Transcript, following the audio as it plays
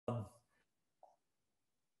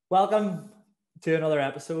Welcome to another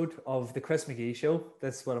episode of the Chris McGee Show.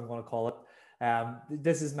 This is what I'm going to call it.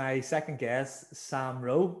 This is my second guest, Sam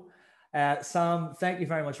Roe. Sam, thank you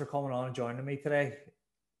very much for coming on and joining me today.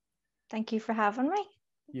 Thank you for having me.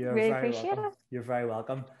 You're really very appreciate welcome. it. You're very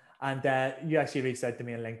welcome. And you actually reached out to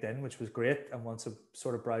me on LinkedIn, which was great. And once I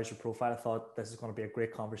sort of browsed your profile, I thought this is going to be a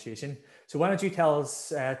great conversation. So why don't you tell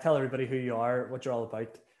everybody who you are, what you're all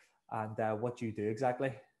about, and what you do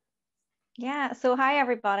exactly. Yeah. So hi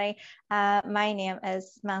everybody. My name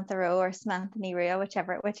is Samantha Roe or Samantha Ni Rua,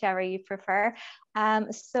 whichever you prefer.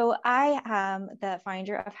 So I am the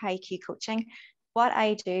founder of High Q Coaching. What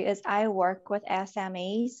I do is I work with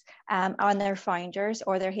SMEs on their founders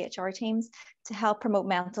or their HR teams to help promote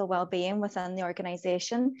mental well-being within the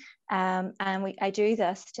organization. I do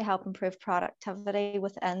this to help improve productivity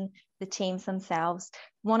within the teams themselves.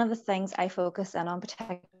 One of the things I focus in on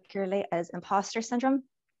particularly is imposter syndrome.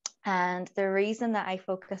 And the reason that I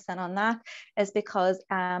focus in on that is because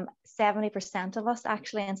 70% of us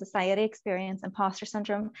actually in society experience imposter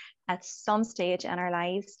syndrome at some stage in our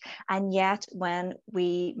lives. And yet when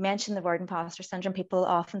we mention the word imposter syndrome, people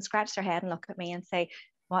often scratch their head and look at me and say,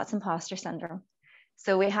 what's imposter syndrome?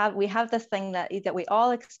 So we have this thing that we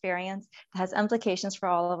all experience that has implications for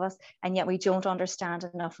all of us, and yet we don't understand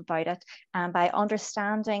enough about it. And by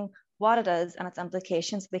understanding what it is and its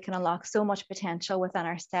implications, we can unlock so much potential within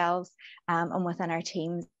ourselves and within our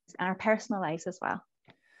teams and our personal lives as well.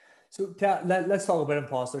 So let's talk about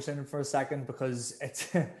imposter syndrome for a second, because it's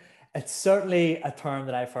certainly a term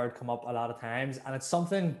that I've heard come up a lot of times, and it's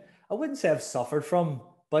something I wouldn't say I've suffered from,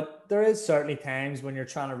 but there is certainly times when you're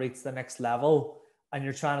trying to reach the next level and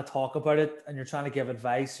you're trying to talk about it and you're trying to give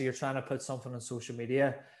advice, so you're trying to put something on social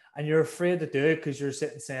media and you're afraid to do it because you're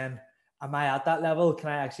sitting saying, am I at that level? Can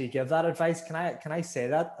I actually give that advice? Can I say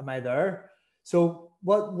that? Am I there? So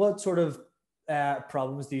what sort of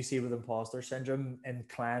problems do you see with imposter syndrome in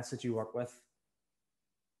clients that you work with?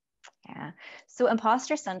 Yeah, so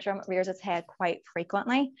imposter syndrome rears its head quite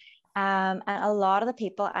frequently. And a lot of the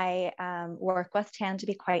people I work with tend to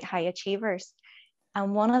be quite high achievers.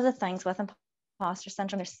 And one of the things with imposter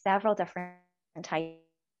syndrome, there's several different types.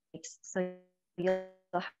 So you'll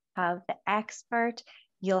have the expert,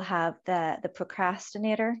 you'll have the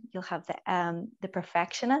procrastinator, you'll have the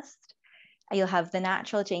perfectionist, you'll have the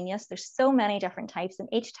natural genius. There's so many different types, and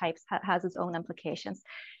each type has its own implications.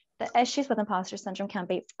 The issues with imposter syndrome can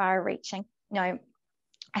be far-reaching. Now,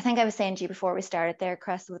 I think I was saying to you before we started there,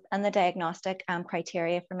 Chris, within the diagnostic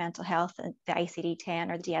criteria for mental health, the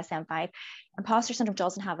ICD-10 or the DSM-5, imposter syndrome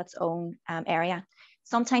doesn't have its own area.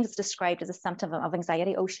 Sometimes it's described as a symptom of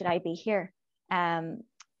anxiety. Oh, should I be here?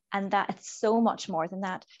 And that it's so much more than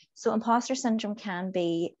that. So imposter syndrome can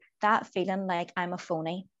be that feeling like I'm a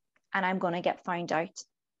phony and I'm going to get found out.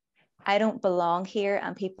 I don't belong here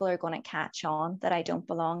and people are going to catch on that I don't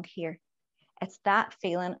belong here. It's that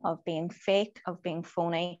feeling of being fake, of being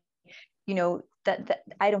phony, that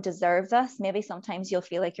I don't deserve this. Maybe sometimes you'll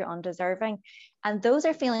feel like you're undeserving. And those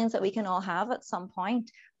are feelings that we can all have at some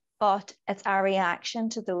point, but it's our reaction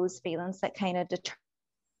to those feelings that kind of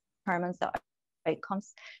determines the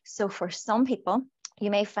outcomes. So for some people, you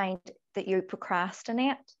may find that you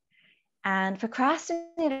procrastinate, and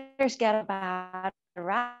procrastinators get a bad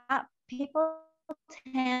rap. People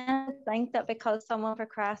tend to think that because someone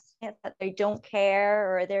procrastinates that they don't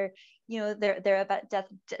care, or they're a bit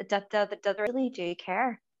that they really do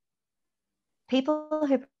care. People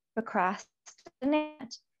who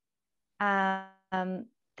procrastinate, they are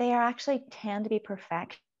actually tend to be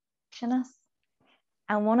perfectionists.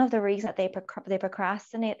 And one of the reasons that they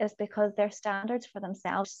procrastinate is because their standards for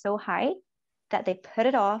themselves are so high that they put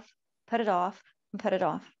it off, and put it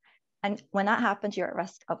off. And when that happens, you're at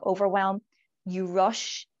risk of overwhelm. You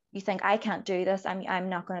rush. You think, I can't do this. I'm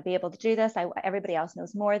not going to be able to do this. Everybody else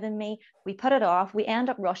knows more than me. We put it off. We end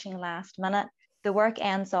up rushing last minute. The work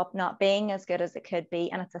ends up not being as good as it could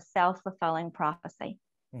be. And it's a self-fulfilling prophecy.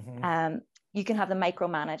 Mm-hmm. You can have the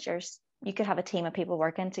micromanagers. You could have a team of people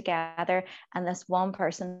working together and this one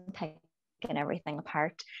person taking everything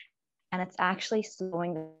apart. And it's actually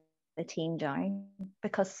slowing the team down,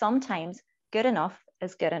 because sometimes good enough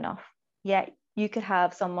is good enough. Yet you could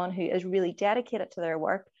have someone who is really dedicated to their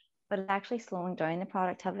work, but it's actually slowing down the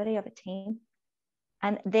productivity of a team.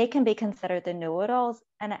 And they can be considered the know-it-alls.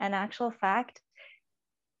 And in actual fact,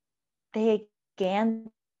 they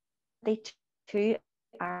too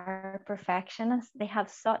are perfectionists. They have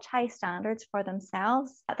such high standards for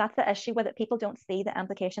themselves. That's the issue with it. People don't see the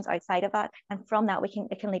implications outside of that. And from that,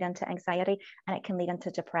 it can lead into anxiety, and it can lead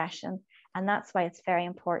into depression. And that's why it's very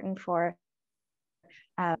important for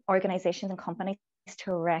organizations and companies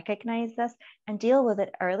to recognize this and deal with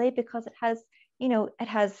it early, because it has,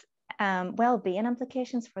 well-being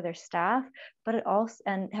implications for their staff, but it also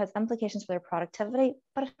and has implications for their productivity,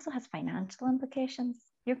 but it also has financial implications.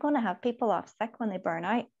 You're going to have people off sick when they burn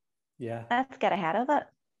out. Yeah. Let's get ahead of it.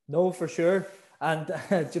 No, for sure. And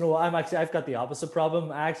do you know, I've got the opposite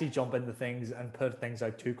problem. I actually jump into things and put things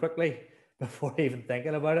out too quickly before even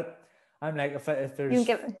thinking about it. I'm like, if there's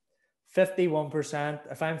 51%,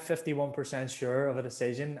 if I'm 51% sure of a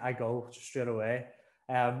decision, I go straight away.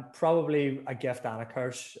 Probably a gift and a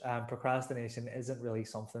curse. Procrastination isn't really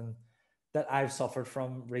something that I've suffered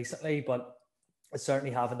from recently, but I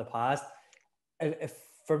certainly have in the past. If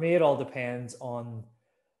for me, it all depends on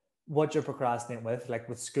what you're procrastinating with. Like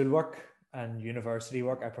with schoolwork and university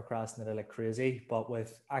work, I procrastinated like crazy. But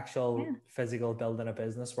with actual physical building a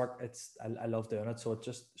business work, I love doing it. So it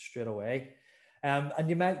just straight away. And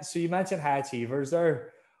you mentioned high achievers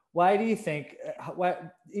there. Why do you think,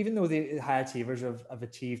 even though the high achievers have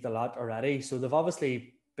achieved a lot already, so they've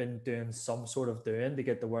obviously been doing some sort of doing to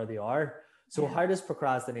get to where they are. So how does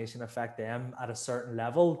procrastination affect them at a certain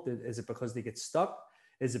level? Is it because they get stuck?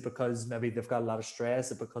 Is it because maybe they've got a lot of stress?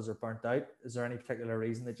 Is it because they're burnt out? Is there any particular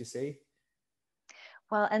reason that you see?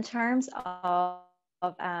 Well, in terms of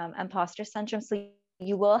imposter syndrome, so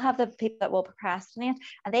you will have the people that will procrastinate,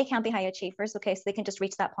 and they can be high achievers. Okay, so they can just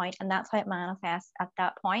reach that point, and that's how it manifests at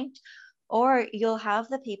that point. Or you'll have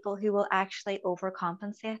the people who will actually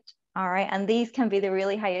overcompensate. All right, and these can be the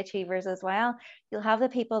really high achievers as well. You'll have the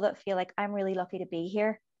people that feel like, I'm really lucky to be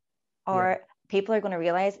here, or people are going to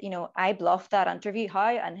realize, I bluffed that interview.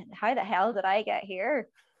 How the hell did I get here?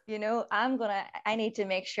 I need to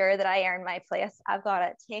make sure that I earn my place. I've got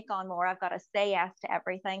to take on more. I've got to say yes to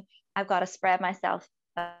everything. I've got to spread myself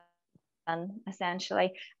thin,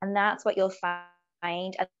 essentially. And that's what you'll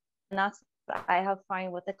find. And that's what I have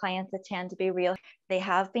found with the clients that tend to be real. They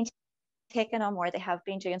have been taking on more. They have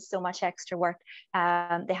been doing so much extra work.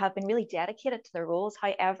 They have been really dedicated to their roles.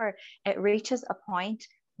 However, it reaches a point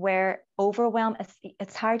where overwhelm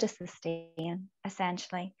it's hard to sustain,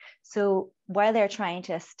 essentially. So while they're trying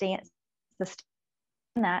to sustain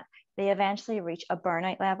that, they eventually reach a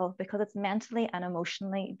burnout level because it's mentally and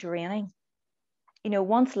emotionally draining.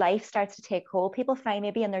 Once life starts to take hold, people find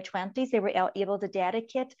maybe in their 20s they were able to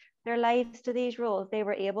dedicate their lives to these roles. They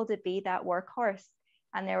were able to be that workhorse,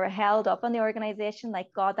 and they were held up in the organization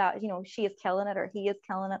like, God, that she is killing it, or he is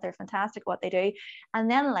killing it. They're fantastic what they do. And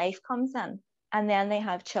then life comes in. And then they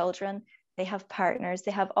have children, they have partners,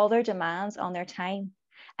 they have other demands on their time.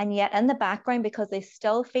 And yet in the background, because they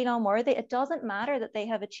still feel unworthy, it doesn't matter that they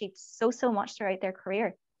have achieved so much throughout their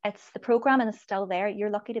career. It's the programming is still there. You're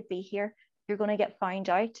lucky to be here. You're going to get found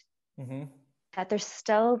out. That there's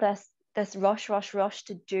still this rush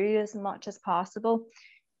to do as much as possible.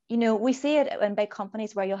 We see it in big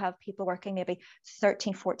companies where you'll have people working maybe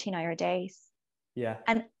 13, 14-hour days. Yeah.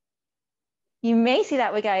 And you may see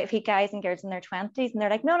that with guys and girls in their 20s, and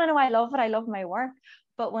they're like, no, I love it. I love my work.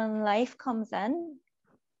 But when life comes in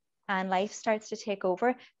and life starts to take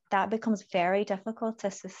over, that becomes very difficult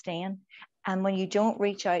to sustain. And when you don't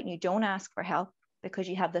reach out and you don't ask for help, because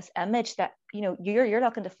you have this image that, you're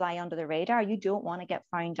looking to fly under the radar, you don't want to get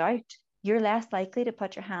found out, you're less likely to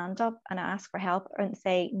put your hand up and ask for help and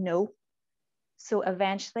say no. So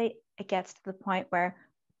eventually it gets to the point where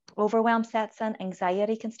overwhelm sets in,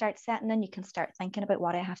 anxiety can start setting in. You can start thinking about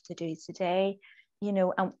what I have to do today,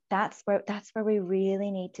 and that's where we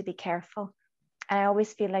really need to be careful. And I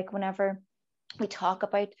always feel like whenever we talk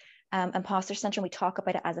about imposter syndrome, we talk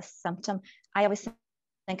about it as a symptom. I always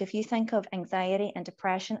think if you think of anxiety and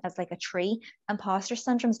depression as like a tree, imposter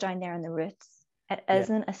syndrome's down there in the roots. It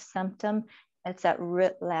isn't a symptom, it's at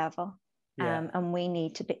root level. And we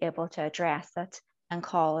need to be able to address it and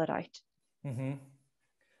call it out.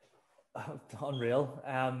 Unreal.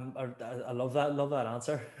 I love that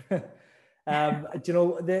answer.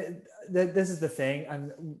 This is the thing,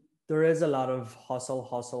 and there is a lot of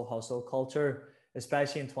hustle culture,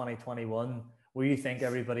 especially in 2021, where you think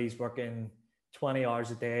everybody's working 20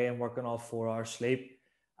 hours a day and working off 4 hours sleep.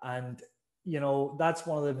 And that's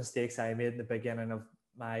one of the mistakes I made in the beginning of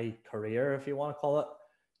my career, if you want to call it.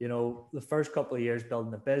 The first couple of years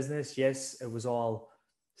building the business, yes, it was all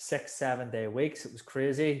 6-7 day weeks. It was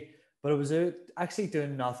crazy. But it was actually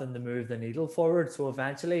doing nothing to move the needle forward. So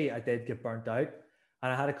eventually I did get burnt out,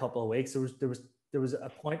 and I had a couple of weeks. There was a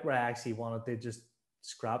point where I actually wanted to just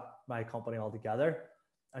scrap my company altogether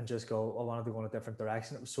and just go, I wanted to go in a different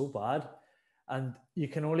direction. It was so bad. And you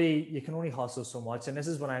can only hustle so much. And this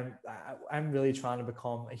is when I'm really trying to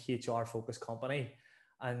become a HR focused company.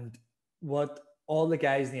 And what all the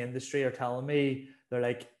guys in the industry are telling me, they're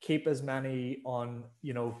like, keep as many on,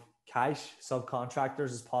 cash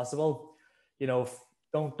subcontractors as possible.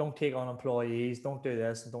 Don't take on employees, don't do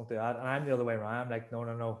this and don't do that. And I'm the other way around. I'm like,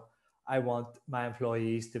 no. I want my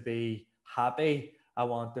employees to be happy. I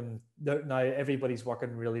want them now. Everybody's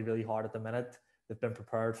working really, really hard at the minute. They've been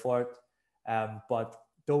prepared for it. But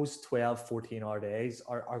those 12, 14-hour days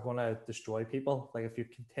are going to destroy people. Like if you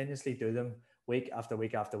continuously do them week after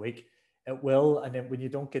week after week, it will. And then when you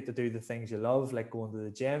don't get to do the things you love, like going to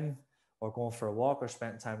the gym or going for a walk or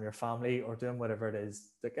spending time with your family or doing whatever it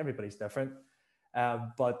is, like everybody's different.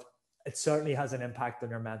 But it certainly has an impact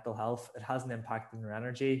on your mental health. It has an impact on your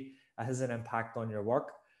energy. It has an impact on your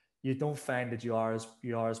work. You don't find that you are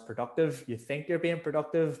as productive. You think you're being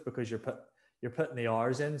productive because you're putting the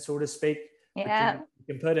hours in, so to speak. Yeah. But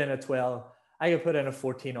you can put in I could put in a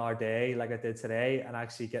 14-hour day like I did today and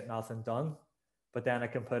actually get nothing done. But then I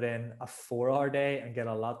can put in a 4-hour day and get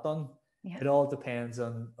a lot done. Yeah. It all depends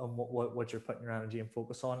on what you're putting your energy and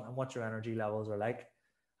focus on and what your energy levels are like.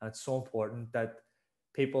 And it's so important that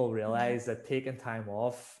people realize that taking time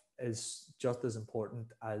off is just as important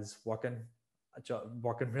as working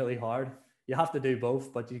really hard. You have to do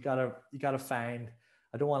both, but you gotta find,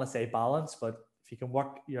 I don't want to say balance, but if you can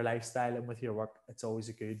work your lifestyle in with your work, it's always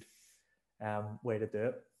a good way to do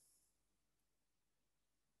it.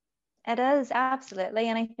 It is, absolutely.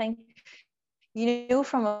 And I think,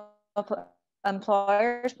 from an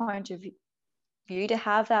employer's point of view, to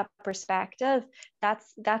have that perspective,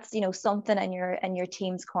 that's something in your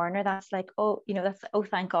team's corner. That's like,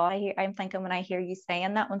 thank God. I'm thinking when I hear you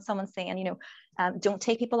saying that, when someone's saying, don't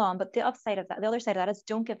take people on, but the other side of that is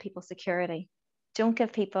don't give people security. Don't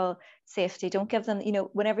give people safety. Don't give them,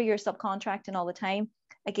 whenever you're subcontracting all the time,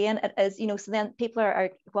 again, it is, so then people are,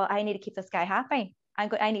 well, I need to keep this guy happy.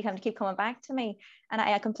 I need him to keep coming back to me. And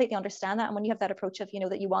I completely understand that. And when you have that approach of,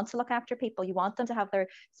 that you want to look after people, you want them to have their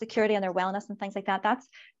security and their wellness and things like that,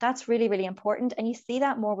 that's really, really important. And you see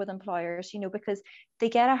that more with employers, because they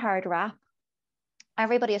get a hard rap.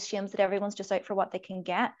 Everybody assumes that everyone's just out for what they can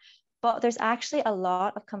get. But there's actually a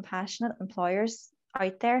lot of compassionate employers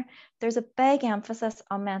out there. There's a big emphasis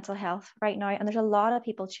on mental health right now, and there's a lot of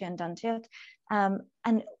people tuned into it.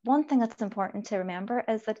 And one thing that's important to remember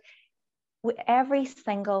is that every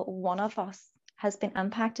single one of us has been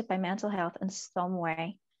impacted by mental health in some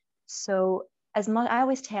way. So I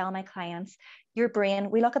always tell my clients, your brain,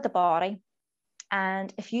 we look at the body,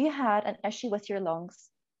 and if you had an issue with your lungs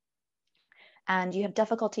and you have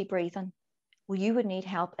difficulty breathing, well, you would need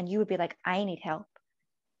help, and you would be like, I need help.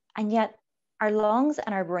 And yet our lungs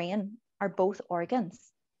and our brain are both organs.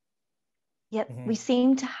 Yet we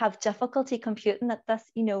seem to have difficulty computing that this,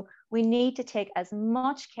 we need to take as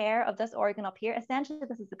much care of this organ up here. Essentially,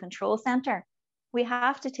 this is the control center. We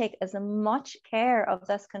have to take as much care of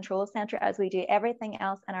this control center as we do everything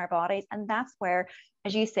else in our bodies. And that's where,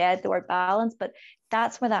 as you said, the word balance, but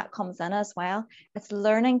that's where that comes in as well. It's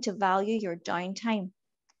learning to value your downtime,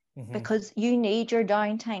 because you need your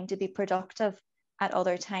downtime to be productive at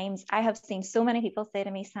other times. I have seen so many people say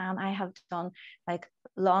to me, Sam, I have done like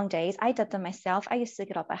long days. I did them myself. I used to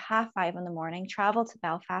get up at 5:30 in the morning, travel to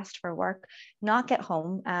Belfast for work, not get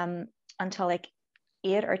home until like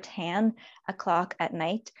 8 or 10 o'clock at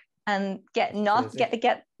night, and get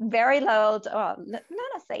very little,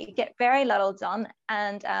 get very little done,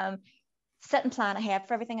 and sit and plan ahead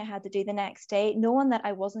for everything I had to do the next day, knowing that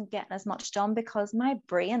I wasn't getting as much done because my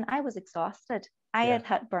brain, I was exhausted. I had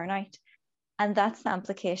hit burnout. And that's the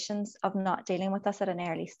implications of not dealing with this at an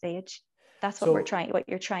early stage. That's what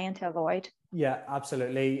you're trying to avoid. Yeah,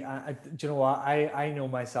 absolutely. Do you know what? I know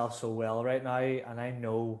myself so well right now, and I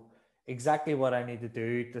know exactly what I need to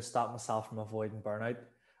do to stop myself from avoiding burnout.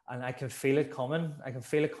 And I can feel it coming. I can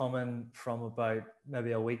feel it coming from about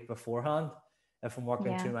maybe a week beforehand if I'm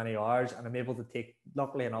working too many hours, and I'm able to take,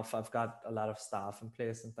 luckily enough, I've got a lot of staff in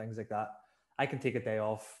place and things like that. I can take a day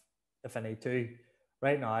off if I need to.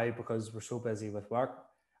 Right now, because we're so busy with work,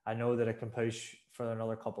 I know that I can push for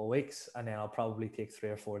another couple of weeks, and then I'll probably take 3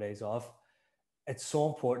 or 4 days off. It's so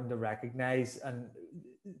important to recognize, and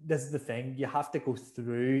this is the thing, you have to go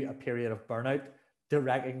through a period of burnout to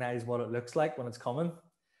recognize what it looks like when it's coming.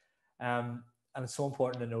 And it's so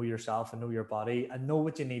important to know yourself and know your body and know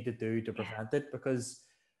what you need to do to prevent it, because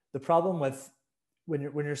the problem with when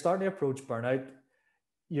you're starting to approach burnout,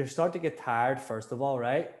 you start to get tired, first of all,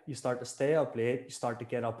 right? You start to stay up late. You start to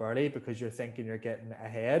get up early because you're thinking you're getting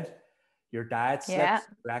ahead. Your diet slips,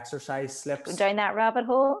 your exercise slips. Go down that rabbit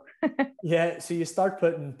hole. Yeah, so you start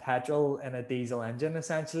putting petrol in a diesel engine,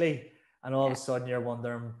 essentially. And all of a sudden you're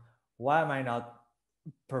wondering, why am I not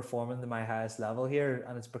performing to my highest level here,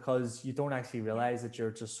 and it's because you don't actually realize that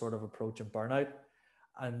you're just sort of approaching burnout,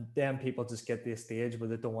 and then people just get to a stage where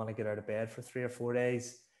they don't want to get out of bed for 3 or 4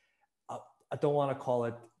 days. I don't want to call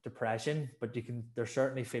it depression, but they're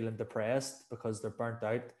certainly feeling depressed because they're burnt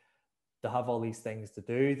out. They have all these things to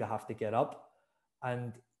do. They have to get up,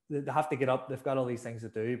 and they have to get up. They've got all these things to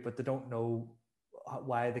do, but they don't know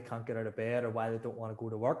why they can't get out of bed, or why they don't want to go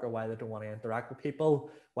to work, or why they don't want to interact with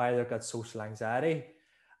people, why they've got social anxiety.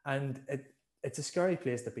 And it's a scary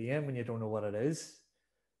place to be in when you don't know what it is.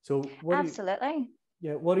 So Absolutely.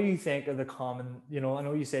 What do you think are the common, I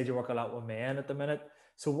know you said you work a lot with men at the minute.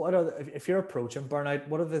 So what are if you're approaching burnout,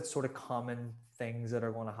 what are the sort of common things that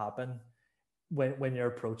are going to happen when you're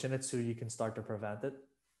approaching it, so you can start to prevent it?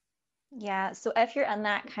 Yeah. So if you're in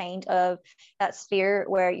that kind of that sphere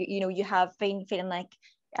where you have been feeling like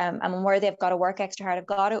I'm unworthy, I've got to work extra hard, I've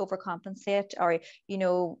got to overcompensate, or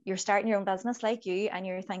you're starting your own business like you, and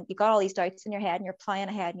you've got all these doubts in your head, and you're plowing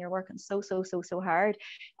ahead, and you're working so hard,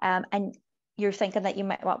 and you're thinking that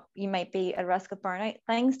you might be at risk of burnout.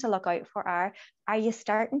 Things to look out for are you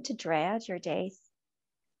starting to dread your days?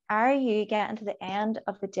 Are you getting to the end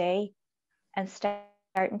of the day and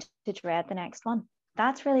starting to dread the next one?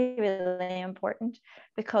 That's really, really important,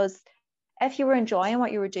 because if you were enjoying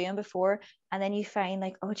what you were doing before, and then you find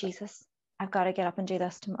like, oh Jesus, I've got to get up and do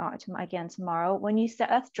this tomorrow. When you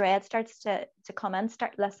if dread starts to come in,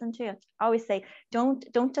 start listening to it. I always say,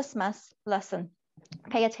 don't dismiss, listen.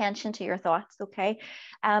 Pay attention to your thoughts, okay?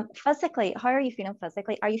 Physically, how are you feeling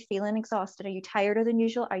physically? Are you feeling exhausted? Are you tireder than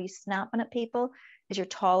usual? Are you snapping at people? Is your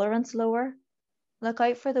tolerance lower? Look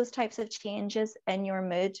out for those types of changes in your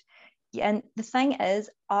mood. And the thing is,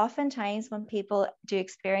 oftentimes when people do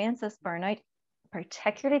experience this burnout,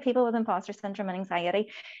 particularly people with imposter syndrome and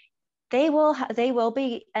anxiety, they will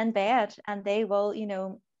be in bed, and they will,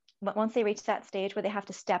 once they reach that stage where they have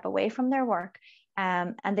to step away from their work,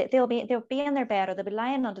 and they'll be in their bed, or they'll be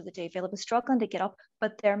lying under the duvet, they'll be struggling to get up,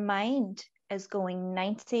 but their mind is going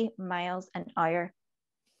 90 miles an hour.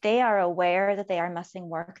 They are aware that they are missing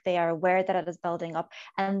work. They are aware that it is building up.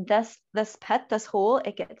 And this pit, this hole,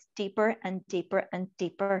 it gets deeper and deeper and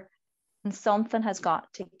deeper. And something has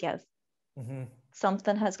got to give. Mm-hmm.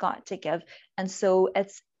 Something has got to give. And so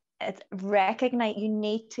it's recognize, you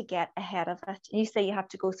need to get ahead of it. You say you have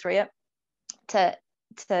to go through it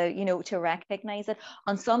to recognize it.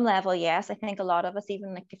 On some level, yes. I think a lot of us,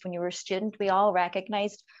 even like when you were a student, we all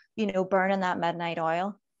recognized, burning that midnight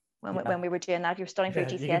oil. When we were doing that, if you're studying for your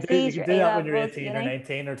GCSEs, you your can do that when you're A-levels, 18 or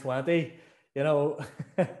 19 or 20.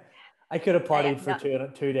 I could have partied for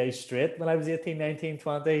 2 days straight when I was 18, 19,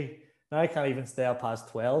 20. Now I can't even stay up past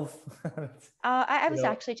 12. I was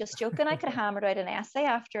actually just joking. I could have hammered out an essay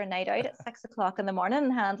after a night out at 6 o'clock in the morning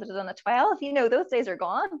and handed it on at 12. Those days are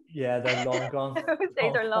gone. Yeah, they're long gone. Those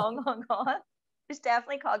days are long gone. There's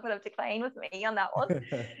definitely cognitive decline with me on that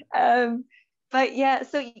one. But yeah,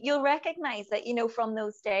 so you'll recognize that, from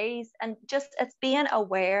those days, and just it's being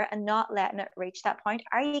aware and not letting it reach that point.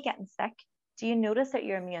 Are you getting sick? Do you notice that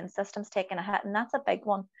your immune system's taking a hit? And that's a big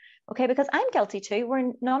one. Okay, because I'm guilty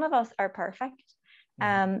too. None of us are perfect.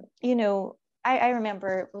 I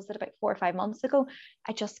remember, was it about 4 or 5 months ago,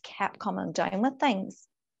 I just kept coming down with things.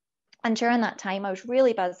 And during that time, I was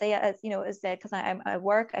really busy, as because I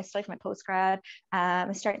work, I study for my postgrad.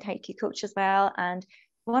 I'm starting to IQ coach as well. And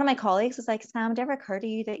one of my colleagues was like, Sam, did it ever occur to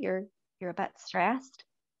you that you're a bit stressed,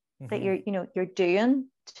 that you're doing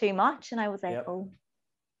too much? And I was like, yep. Oh,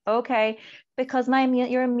 okay, because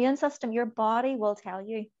your immune system, your body will tell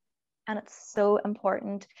you. And it's so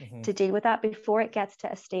important to deal with that before it gets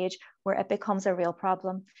to a stage where it becomes a real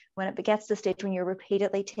problem. When it gets to the stage when you're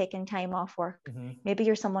repeatedly taking time off work, maybe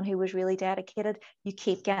you're someone who was really dedicated, you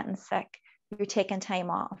keep getting sick, you're taking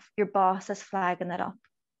time off, your boss is flagging it up.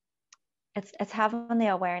 It's having the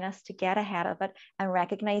awareness to get ahead of it and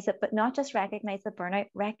recognize it, but not just recognize the burnout,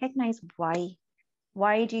 recognize why.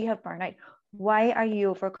 Why do you have burnout? Why are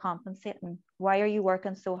you overcompensating? Why are you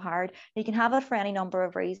working so hard? You can have it for any number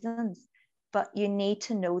of reasons, but you need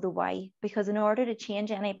to know the why, because in order to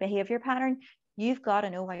change any behavior pattern, you've got to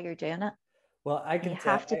know why you're doing it. Well, you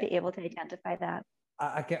have to be able to identify that.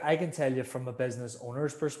 I can tell you from a business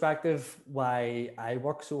owner's perspective why I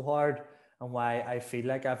work so hard and why I feel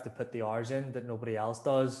like I have to put the hours in that nobody else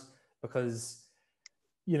does. Because,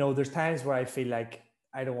 there's times where I feel like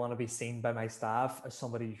I don't want to be seen by my staff as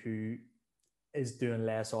somebody who is doing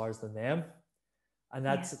less hours than them. And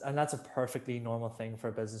that's a perfectly normal thing for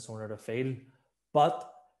a business owner to feel. But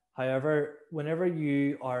however, whenever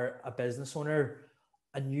you are a business owner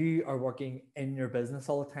and you are working in your business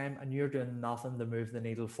all the time and you're doing nothing to move the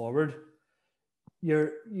needle forward,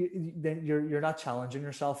 you're not challenging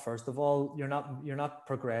yourself. First of all, you're not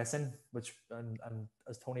progressing, which, and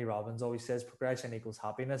as Tony Robbins always says, progression equals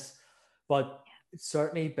happiness. But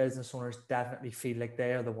certainly business owners definitely feel like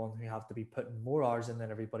they are the one who have to be putting more hours in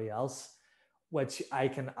than everybody else, which I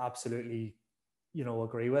can absolutely,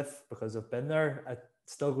 agree with, because I've been there. I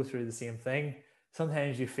still go through the same thing.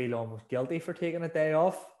 Sometimes you feel almost guilty for taking a day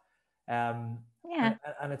off. um, Yeah.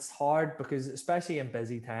 and it's hard, because especially in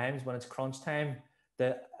busy times, when it's crunch time,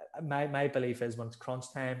 the my belief is, when it's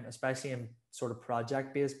crunch time, especially in sort of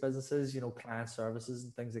project based businesses, client services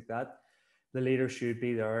and things like that, the leader should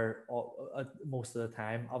be there most of the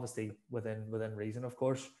time, obviously within reason, of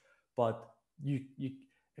course. But you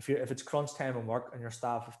if it's crunch time and work, and your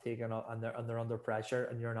staff have taken up, and they're under pressure,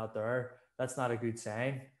 and you're not there, that's not a good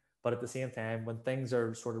sign. But at the same time, when things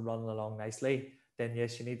are sort of running along nicely, then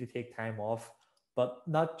yes, you need to take time off, but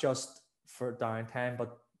not just for downtime,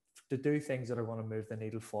 but to do things that are going to move the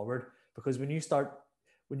needle forward. Because when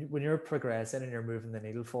you're progressing and you're moving the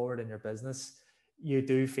needle forward in your business, you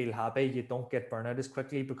do feel happy. You don't get burnout as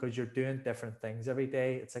quickly, because you're doing different things every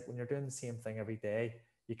day. It's like when you're doing the same thing every day,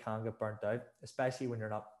 you can get burnt out, especially when you're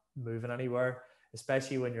not moving anywhere,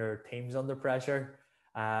 especially when your team's under pressure.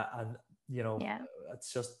 And Yeah.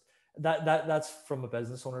 it's just that's from a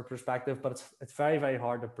business owner perspective, but it's very, very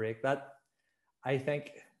hard to break that, I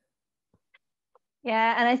think.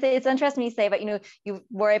 Yeah, and I say it's interesting you say about, you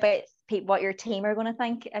worry about what your team are going to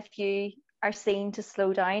think if you are seen to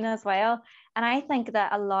slow down as well. And I think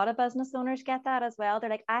that a lot of business owners get that as well. They're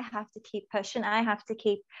like, I have to keep pushing. I have to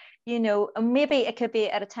keep, and maybe it could be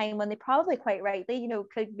at a time when they probably quite rightly,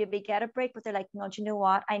 could maybe get a break, but they're like, no, do you know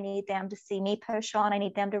what? I need them to see me push on. I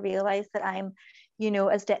need them to realize that I'm,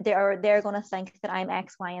 they're going to think that I'm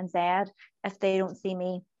X, Y, and Z if they don't see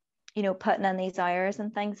me, putting in these hours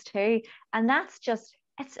and things too. And that's just,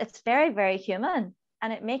 it's very, very human,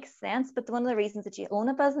 and it makes sense. But one of the reasons that you own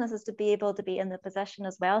a business is to be able to be in the position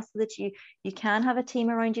as well, so that you can have a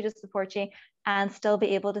team around you to support you, and still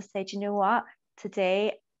be able to say, do you know what,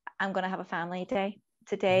 today I'm going to have a family day.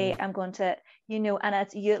 Today I'm going to, and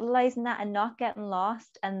it's utilizing that and not getting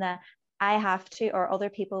lost in the I have to, or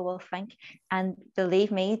other people will think. And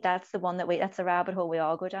believe me, that's the rabbit hole we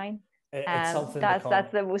all go down. It's something to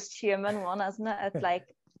That's the most human one, isn't it? It's like,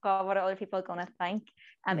 God, what are other people going to think?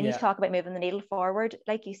 And you Yeah. talk about moving the needle forward.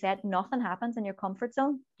 Like you said, nothing happens in your comfort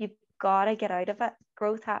zone. You've got to get out of it.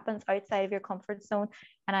 Growth happens outside of your comfort zone.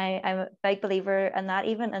 And I'm a big believer in that,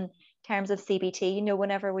 even in terms of CBT.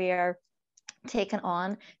 Whenever we are taking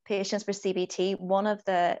on patients for CBT, one of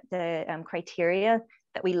the criteria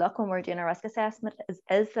that we look when we're doing a risk assessment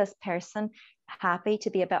is this person happy to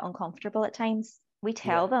be a bit uncomfortable at times? We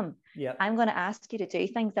tell them, I'm going to ask you to do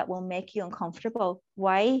things that will make you uncomfortable.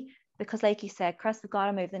 Why? Because like you said, Chris, we've got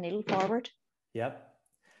to move the needle forward. Yep.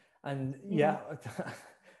 And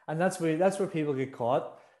and that's where people get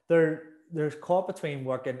caught. They're caught between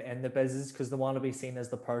working in the business, because they want to be seen as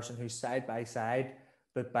the person who's side by side,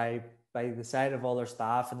 but by the side of all their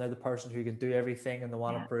staff, and they're the person who can do everything, and they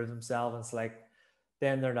want to prove themselves. And it's like,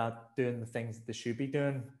 then they're not doing the things that they should be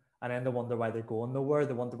doing. And then they wonder why they're going nowhere.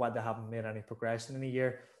 They wonder why they haven't made any progression in a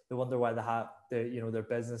year. They wonder why their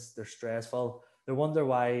business, they're stressful. They wonder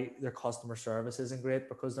why their customer service isn't great,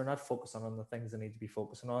 because they're not focusing on the things they need to be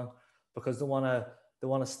focusing on, because they want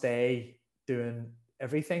to stay doing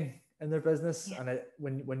everything in their business. And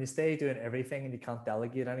when you stay doing everything and you can't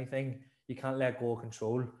delegate anything, you can't let go of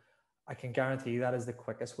control, I can guarantee that is the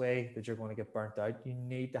quickest way that you're going to get burnt out. You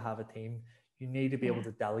need to have a team. You need to be able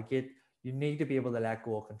to delegate. You need to be able to let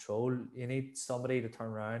go of control. You need somebody to turn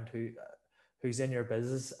around who's in your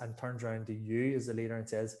business and turns around to you as a leader and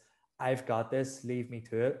says, I've got this, leave me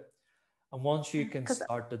to it. And once you can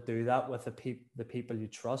start to do that with the people you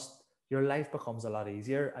trust, your life becomes a lot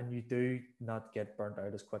easier, and you do not get burnt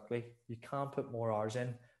out as quickly. You can put more hours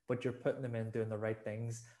in, but you're putting them in doing the right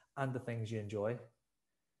things and the things you enjoy.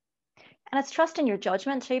 And it's trusting your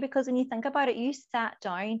judgment too, because when you think about it, you sat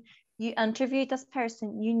down, you interviewed this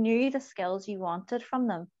person, you knew the skills you wanted from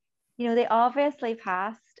them. They obviously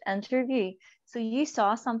passed interview. So you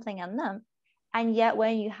saw something in them. And yet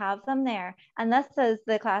when you have them there, and this is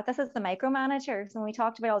the micromanager. So when we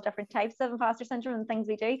talked about all different types of imposter syndrome and things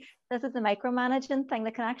we do, this is the micromanaging thing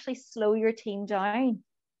that can actually slow your team down.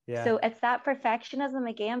 Yeah. So it's that perfectionism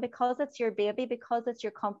again, because it's your baby, because it's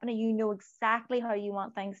your company, you know exactly how you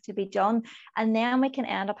want things to be done. And then we can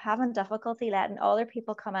end up having difficulty letting other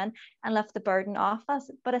people come in and lift the burden off us.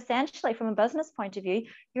 But essentially, from a business point of view,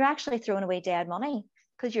 you're actually throwing away dead money,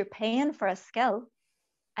 because you're paying for a skill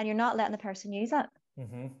and you're not letting the person use it.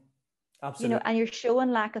 Mm-hmm. Absolutely. And you're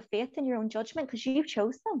showing lack of faith in your own judgment, because you've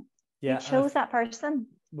chose them. Yeah, You chose that person.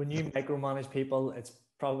 when you micromanage people, it's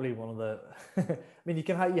probably one of the I mean,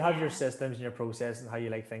 you have your systems and your process and how you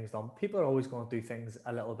like things done. People are always going to do things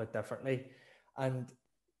a little bit differently, and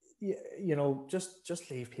you know,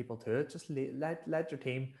 just leave people to it. Just let your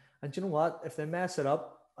team. And you know what, if they mess it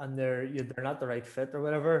up and they're not the right fit or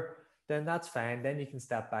whatever, then that's fine. Then you can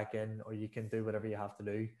step back in, or you can do whatever you have to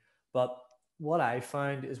do. But what I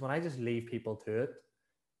found is when I just leave people to it,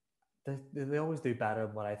 they always do better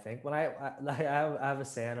than what I think. When I have a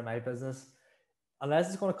saying in my business: unless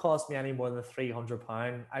it's going to cost me any more than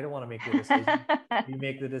 £300, I don't want to make the decision. You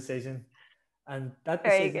make the decision, and that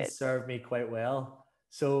Very decision good. served me quite well.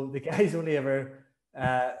 So uh, the guys only ever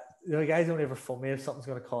phone me if something's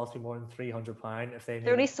going to cost me more than £300. If they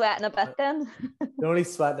They're only need, sweating a bit then. they're only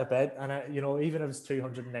sweating a bit, and you know, even if it's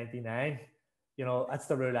 299, you know, that's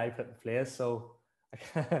the rule I put in place. So,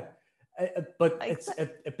 but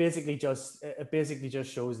it basically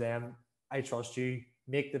just shows them, I trust you.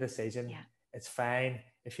 Make the decision. Yeah. It's fine.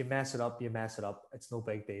 If you mess it up, you mess it up. It's no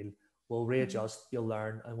big deal. We'll readjust. You'll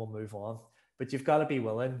learn, and we'll move on. But you've got to be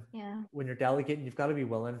willing. Yeah. When you're delegating, you've got to be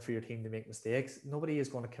willing for your team to make mistakes. Nobody is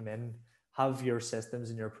going to come in, have your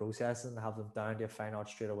systems and your processes and have them down to a fine art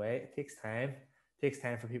straight away. It takes time. It takes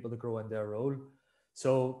time for people to grow in their role.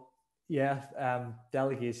 So yeah,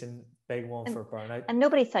 delegation, big one for burnout. And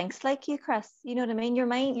nobody thinks like you, Chris. You know what I mean? Your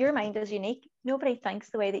mind is unique. Nobody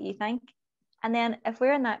thinks the way that you think. And then if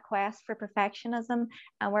we're in that quest for perfectionism,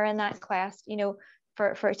 and we're in that quest, you know,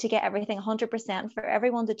 for to get everything 100%, for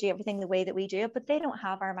everyone to do everything the way that we do it, but they don't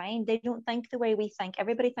have our mind. They don't think the way we think.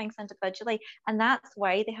 Everybody thinks individually, and that's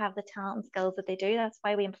why they have the talent and skills that they do. That's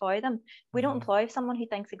why we employ them. We don't employ someone who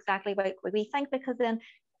thinks exactly what we think, because then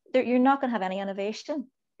you're not going to have any innovation.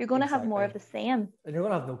 You're going to have more of the same. And you're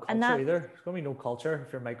going to have no culture either. There's going to be no culture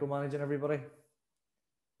if you're micromanaging everybody.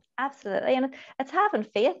 Absolutely. And it's having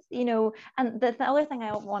faith, you know. And the other thing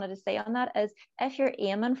I wanted to say on that is, if you're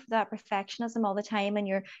aiming for that perfectionism all the time and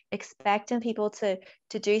you're expecting people to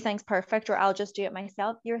do things perfect, or I'll just do it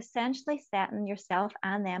myself, you're essentially setting yourself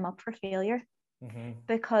and them up for failure.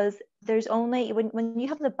 Because there's only, when you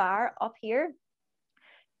have the bar up here,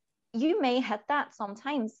 you may hit that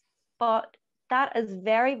sometimes, but that is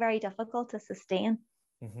very, very difficult to sustain.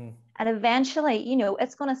 And eventually, you know,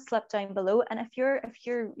 it's going to slip down below. And if you're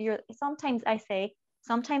sometimes, I say,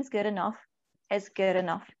 sometimes good enough is good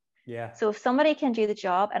enough. Yeah. So if somebody can do the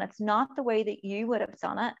job and it's not the way that you would have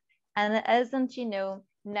done it, and it isn't, you know,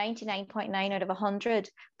 99.9 out of 100,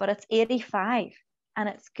 but it's 85 and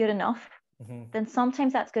it's good enough, then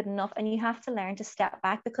sometimes that's good enough. And you have to learn to step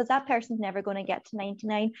back, because that person's never going to get to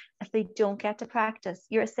 99 if they don't get to practice.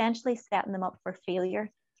 You're essentially setting them up for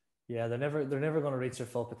failure. Yeah, they're never going to reach their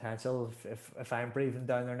full potential if I'm breathing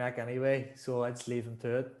down their neck anyway. So I just leave them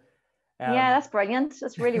to it. Yeah, that's brilliant.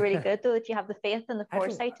 It's really, really good though that you have the faith and the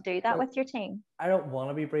foresight to do that with your team. I don't want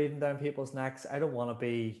to be breathing down people's necks. I don't want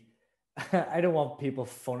people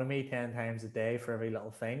phoning me 10 times a day for every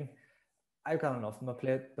little thing. I've got enough on my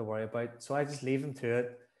plate to worry about. So I just leave them to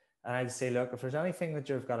it. And I just say, look, if there's anything that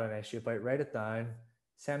you've got an issue about, write it down,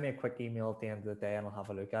 send me a quick email at the end of the day and I'll have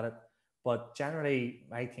a look at it. But generally,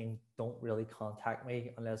 my team don't really contact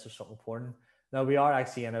me unless there's something important. Now, we are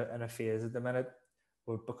actually in a phase at the minute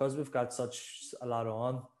where, because we've got such a lot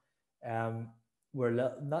on,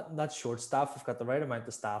 we're not short staffed. We've got the right amount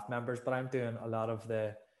of staff members, but I'm doing a lot of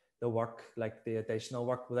the work, like the additional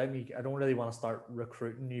work. Without me, I don't really want to start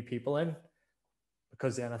recruiting new people in,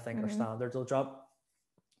 because then I think our standards will drop.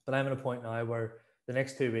 But I'm at a point now where the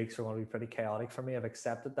next 2 weeks are going to be pretty chaotic for me. I've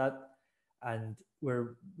accepted that. And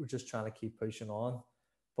we're just trying to keep pushing on.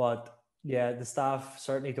 But yeah, the staff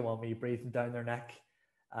certainly don't want me breathing down their neck,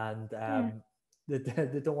 and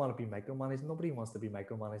they don't want to be micromanaged. Nobody wants to be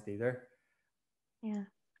micromanaged either. Yeah.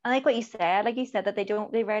 And like what you said,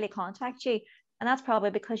 that they rarely contact you. And that's probably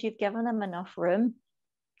because you've given them enough room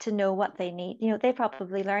to know what they need. You know, they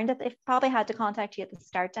probably learned it. They've probably had to contact you at the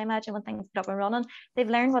start, I imagine, when things get up and running. They've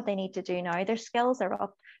learned what they need to do now. Their skills are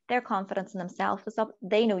up. Their confidence in themselves is up.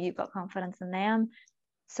 They know you've got confidence in them.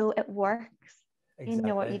 So it works. Exactly. You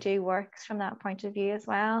know, what you do works from that point of view as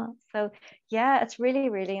well. So yeah, it's really,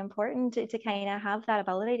 really important to kind of have that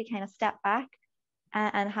ability to kind of step back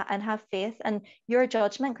and have faith in your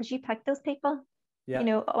judgment, because you pick those people. Yeah. You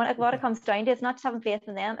know, what it comes down to, it's not just having faith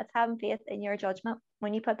in them, it's having faith in your judgment.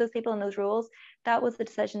 When you put those people in those roles, that was the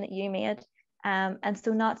decision that you made. And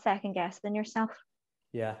so not second guessing yourself.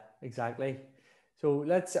 Yeah, exactly. So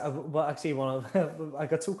let's, well, actually, I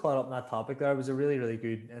got so caught up in that topic there. It was a really, really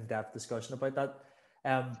good in-depth discussion about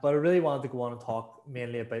that. But I really wanted to go on and talk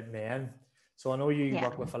mainly about men. So I know you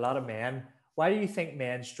work with a lot of men. Why do you think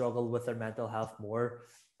men struggle with their mental health more?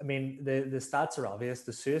 I mean, the stats are obvious.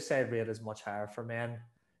 The suicide rate is much higher for men,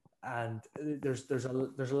 and there's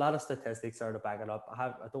a lot of statistics there to back it up.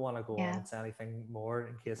 I don't want to go on Yeah. and say anything more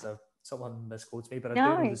in case someone misquotes me, but I do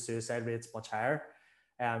know No. the suicide rate's much higher.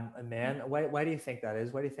 And men, why do you think that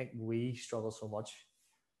is? Why do you think we struggle so much?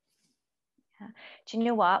 Yeah. Do you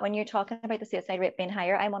know what? When you're talking about the suicide rate being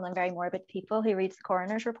higher, I'm one of them very morbid people who reads the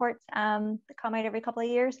coroner's reports that come out every couple of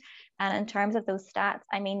years. And in terms of those stats,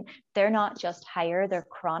 I mean, they're not just higher, they're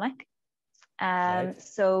chronic. Right.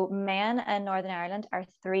 So men in Northern Ireland are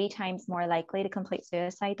 3 times more likely to complete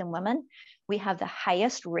suicide than women. We have the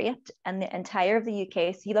highest rate in the entire of the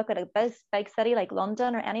UK. So you look at a big city like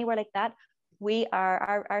London or anywhere like that,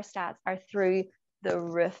 our stats are through the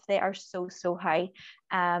roof. They are so high.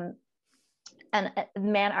 And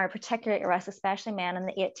men are particularly at risk, especially men in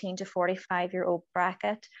the 18 to 45-year-old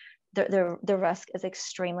bracket. The risk is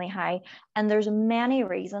extremely high. And there's many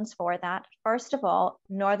reasons for that. First of all,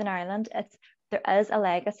 Northern Ireland, there is a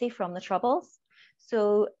legacy from the Troubles.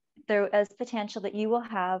 So there is potential that you will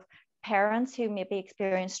have parents who maybe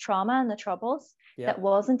experienced trauma in the Troubles that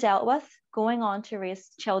wasn't dealt with, going on to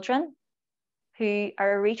raise children who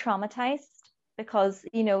are re-traumatized because,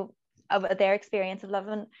 of their experience of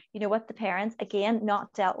living, with the parents, again,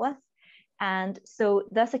 not dealt with. And so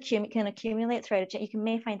this can accumulate throughout it. You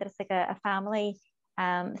may find that it's like a family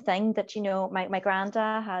thing that, my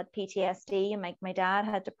granddad had PTSD and my dad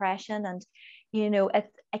had depression, and,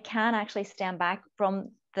 it can actually stem back from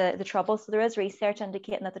the Troubles. So there is research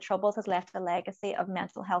indicating that the Troubles has left a legacy of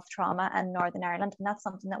mental health trauma in Northern Ireland. And that's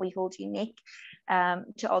something that we hold unique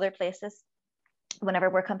to other places whenever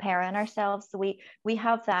we're comparing ourselves. So we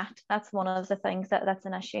have that's one of the things that's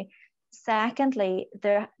an issue. Secondly,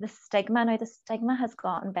 the stigma. Now, the stigma has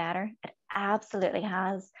gotten better. It absolutely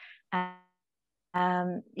has.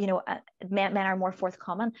 Men are more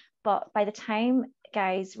forthcoming, but by the time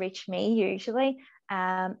guys reach me, usually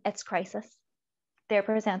it's crisis. They're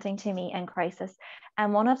presenting to me in crisis.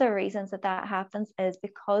 And one of the reasons that happens is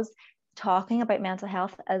because talking about mental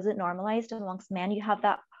health isn't normalized amongst men. You have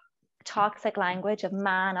that toxic language of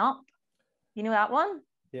man up. You know that one?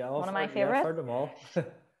 Yeah, one of my favorites. Yeah, I've heard them all.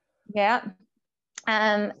 Yeah.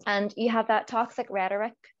 And you have that toxic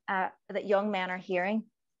rhetoric that young men are hearing.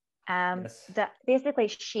 That basically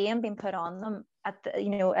shame being put on them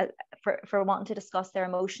for wanting to discuss their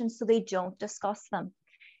emotions, so they don't discuss them.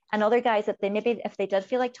 And other guys that if they did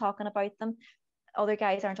feel like talking about them, other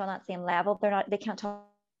guys aren't on that same level. They can't talk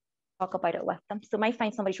about it with them. So might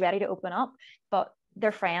find somebody's ready to open up, but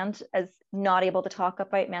their friend is not able to talk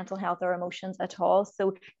about mental health or emotions at all.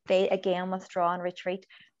 So they again withdraw and retreat.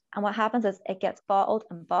 And what happens is it gets bottled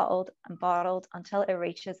and bottled and bottled until it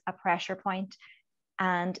reaches a pressure point.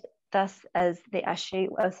 And this is the issue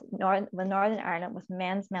with Northern Ireland, with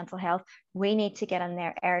men's mental health. We need to get in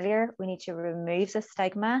there earlier. We need to remove the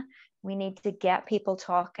stigma. We need to get people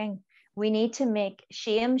talking. We need to make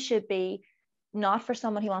shame should be not for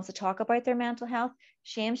someone who wants to talk about their mental health.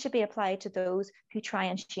 Shame should be applied to those who try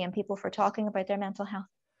and shame people for talking about their mental health.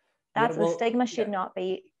 The stigma should not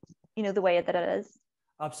be, the way that it is.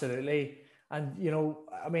 Absolutely. And,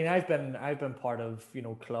 I mean, I've been part of,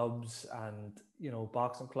 clubs and,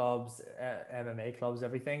 boxing clubs, MMA clubs,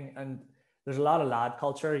 everything. And there's a lot of lad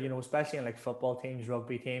culture, especially in like football teams,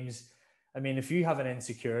 rugby teams. I mean, if you have an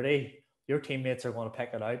insecurity, your teammates are going to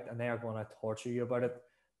pick it out and they are going to torture you about it.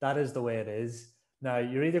 That is the way it is. Now,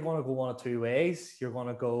 you're either going to go one of two ways. You're going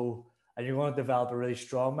to go and you're going to develop a really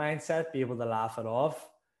strong mindset, be able to laugh it off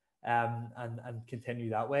and continue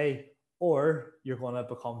that way. Or you're going to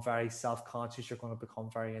become very self-conscious. You're going to become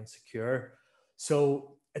very insecure.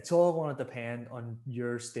 So it's all going to depend on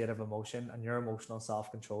your state of emotion and your emotional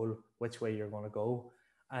self-control, which way you're going to go.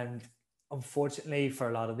 And unfortunately for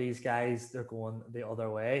a lot of these guys, they're going the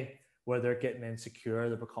other way, where they're getting insecure,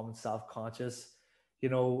 they're becoming self-conscious. I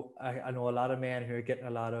know a lot of men who are getting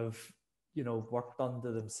a lot of, work done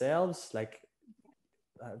to themselves, like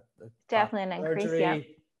definitely an increase,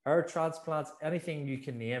 surgery, hair transplants, anything you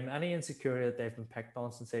can name, any insecurity that they've been picked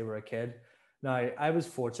on since they were a kid. Now, I was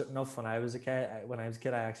fortunate enough when I was a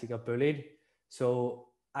kid, I actually got bullied. So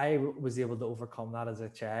I was able to overcome that as a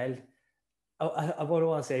child. I wouldn't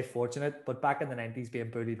want to say fortunate, but back in the 90s, being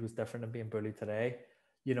bullied was different than being bullied today.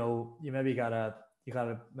 You maybe got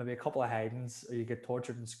maybe a couple of hidings, or you get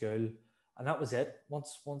tortured in school, and that was it.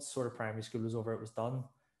 Once sort of primary school was over, it was done.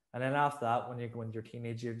 And then after that, when you're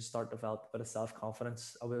teenage years, you start to develop a bit of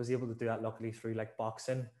self-confidence. I was able to do that luckily through like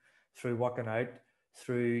boxing, through working out,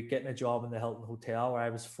 through getting a job in the Hilton Hotel where I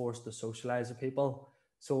was forced to socialize with people.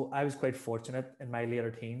 So I was quite fortunate in my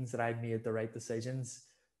later teens that I made the right decisions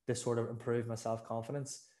to sort of improve my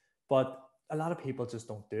self-confidence. But a lot of people just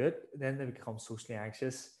don't do it. Then they become socially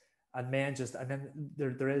anxious, and men just, and then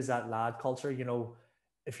there is that lad culture. You know,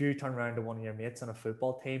 if you turn around to one of your mates on a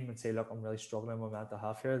football team and say, "Look, I'm really struggling with mental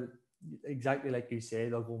health here," exactly like you say,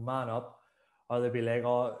 they'll go man up, or they'll be like,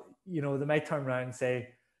 "Oh, you know," they might turn around and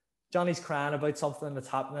say, "Johnny's crying about something that's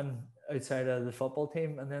happening outside of the football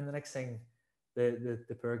team," and then the next thing,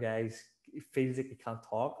 the poor guy feels like he can't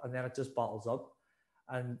talk, and then it just bottles up,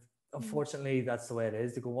 and unfortunately, that's the way it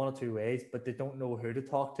is. They go one or two ways, but they don't know who to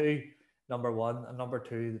talk to. Number one, and number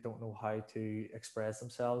two, they don't know how to express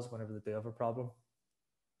themselves whenever they do have a problem.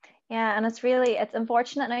 Yeah, and it's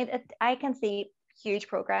unfortunate. And I can see huge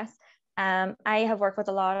progress. I have worked with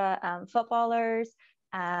a lot of footballers,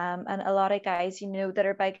 and a lot of guys, that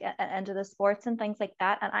are big into the sports and things like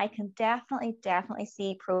that. And I can definitely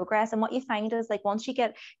see progress. And what you find is, like, once you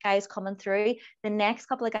get guys coming through, the next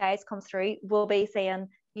couple of guys come through will be saying,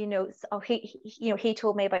 oh, he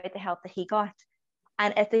told me about the help that he got.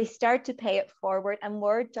 And if they start to pay it forward, and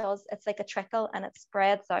word does, it's like a trickle and it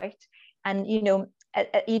spreads out. And you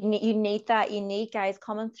need that. You need guys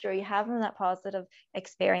coming through, having that positive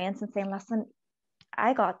experience and saying, listen,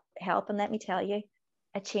 I got help, and let me tell you,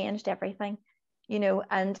 it changed everything.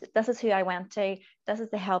 And this is who I went to. This is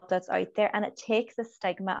the help that's out there, and it takes the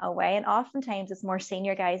stigma away. And oftentimes it's more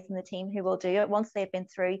senior guys in the team who will do it once they've been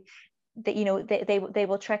through that. They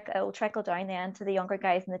will trickle down then to the younger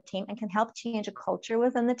guys in the team, and can help change a culture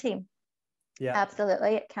within the team. Yeah,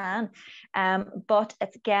 absolutely it can. But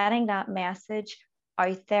it's getting that message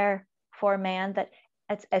out there for men that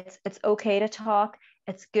it's okay to talk.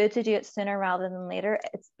 It's good to do it sooner rather than later.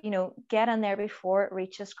 It's, get in there before it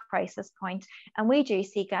reaches crisis point. And we do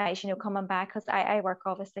see guys, coming back, because I work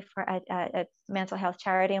obviously for a mental health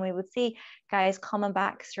charity, and we would see guys coming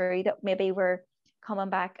back through that maybe were coming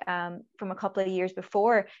back from a couple of years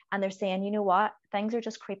before, and they're saying, you know what, things are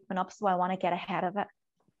just creeping up, so I want to get ahead of it.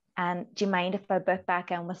 And do you mind if I book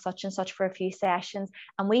back in with such and such for a few sessions?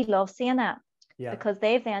 And we love seeing that, because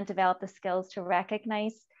they've then developed the skills to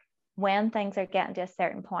recognize when things are getting to a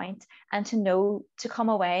certain point, and to know to come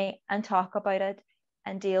away and talk about it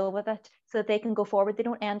and deal with it, so that they can go forward. They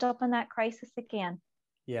don't end up in that crisis again.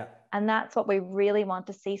 Yeah. And that's what we really want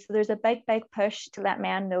to see. So there's a big push to let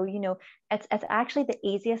men know, it's actually the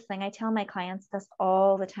easiest thing. I tell my clients this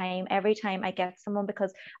all the time, every time I get someone,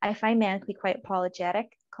 because I find men can be quite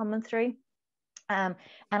apologetic coming through. And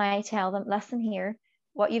I tell them, listen here,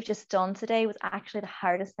 what you've just done today was actually the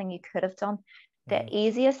hardest thing you could have done. The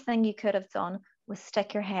easiest thing you could have done was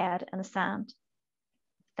stick your head in the sand.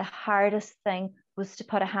 The hardest thing was to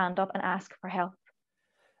put a hand up and ask for help.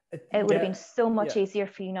 It would have been so much easier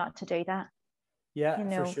for you not to do that.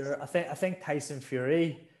 Yeah, for sure. I think Tyson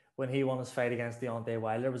Fury, when he won his fight against Deontay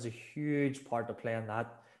Wilder, was a huge part to play in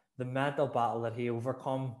that. The mental battle that he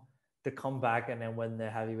overcome to come back and then win the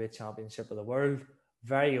heavyweight championship of the world.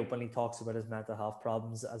 Very openly talks about his mental health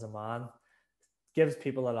problems as a man. Gives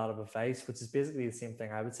people a lot of advice, which is basically the same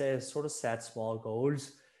thing I would say, is sort of set small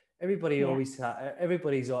goals. Everybody's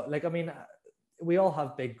like, I mean, we all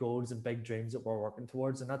have big goals and big dreams that we're working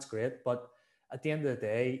towards, and that's great. But at the end of the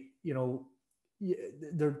day,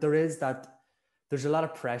 there's a lot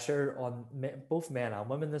of pressure on both men and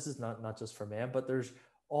women. This is not just for men, but there's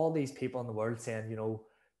all these people in the world saying,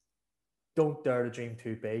 don't dare to dream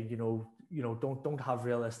too big, don't have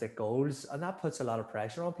realistic goals. And that puts a lot of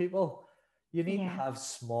pressure on people. You need to have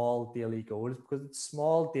small daily goals, because it's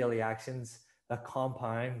small daily actions that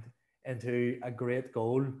compound into a great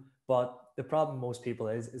goal. But the problem most people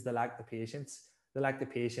is the lack of patience. They lack the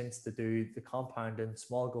patience to do the compounding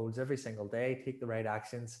small goals every single day, take the right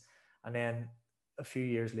actions, and then a few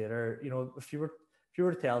years later, if you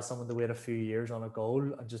were to tell someone to wait a few years on a goal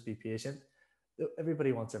and just be patient,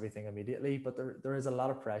 everybody wants everything immediately. But there is a lot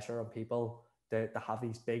of pressure on people to have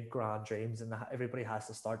these big grand dreams, and everybody has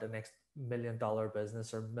to start the next $1 million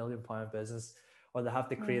business or £1 million business, or they have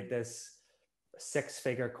to create this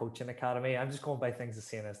 6-figure coaching academy. I'm just going by things I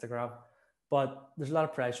see on Instagram, but there's a lot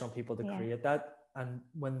of pressure on people to create that. And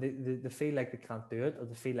when they feel like they can't do it, or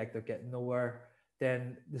they feel like they're getting nowhere,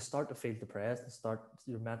 then they start to feel depressed, and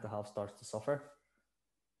your mental health starts to suffer.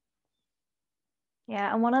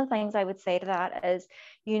 Yeah, and one of the things I would say to that is,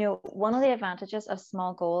 one of the advantages of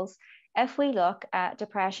small goals, if we look at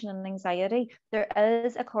depression and anxiety, there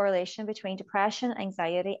is a correlation between depression,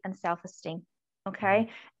 anxiety, and self-esteem. Okay.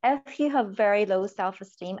 If you have very low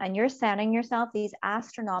self-esteem and you're setting yourself these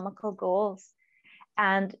astronomical goals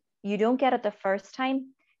and you don't get it the first time,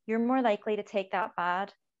 you're more likely to take that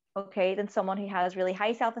bad, okay, than someone who has really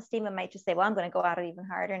high self-esteem and might just say, well, I'm going to go at it even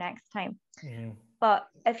harder next time. But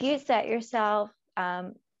if you set yourself,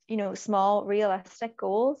 small, realistic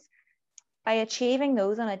goals, by achieving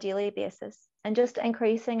those on a daily basis and just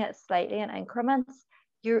increasing it slightly in increments,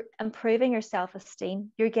 you're improving your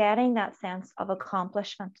self-esteem. You're getting that sense of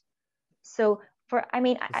accomplishment. So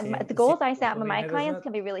the goals I set with my clients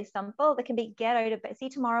can be really simple. They can be get out of bed. See,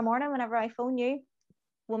 tomorrow morning, whenever I phone you,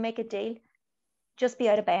 we'll make a deal. Just be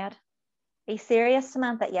out of bed. Be serious,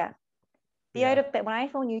 Samantha. Yeah. Be out of bed. When I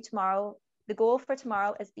phone you tomorrow, the goal for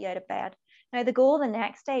tomorrow is be out of bed. Now, the goal the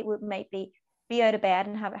next day might be out of bed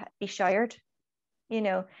and be showered,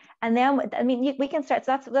 and then, we can start.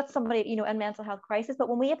 So that's somebody, in mental health crisis. But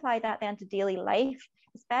when we apply that then to daily life,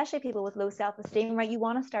 especially people with low self-esteem, right? You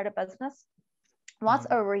want to start a business. What's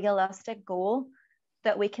a realistic goal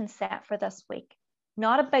that we can set for this week?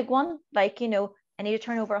 Not a big one, like, I need to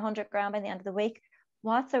turn over 100 grand by the end of the week.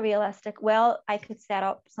 What's a realistic? Well, I could set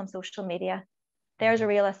up some social media. There's a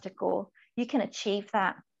realistic goal. You can achieve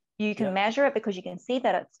that. You can measure it because you can see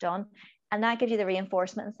that it's done. And that gives you the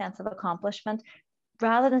reinforcement and sense of accomplishment,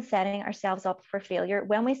 rather than setting ourselves up for failure.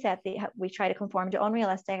 When we try to conform to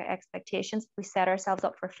unrealistic expectations, we set ourselves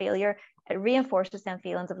up for failure. It reinforces them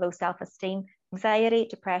feelings of low self-esteem, anxiety,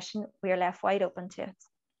 depression. We are left wide open to it.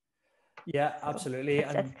 Yeah, absolutely.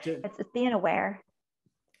 It's being aware.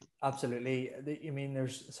 Absolutely.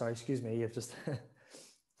 Sorry, excuse me. You've just had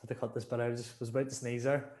to cut this, but I was about to sneeze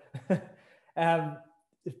there.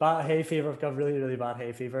 It's bad hay fever. I've got really, really bad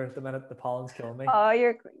hay fever at the minute. The pollen's killing me. Oh,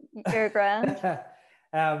 you're grand.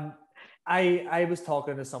 I was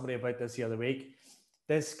talking to somebody about this the other week.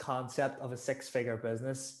 This concept of a 6-figure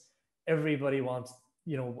business. Everybody wants,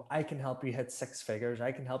 I can help you hit 6 figures.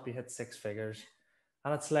 I can help you hit 6 figures.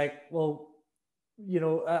 And it's like, well,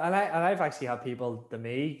 and I've actually had people to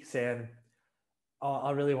me saying, oh,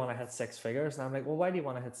 I really want to hit 6 figures. And I'm like, well, why do you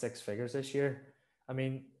want to hit 6 figures this year? I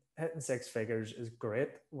mean, hitting 6 figures is great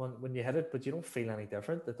when you hit it, but you don't feel any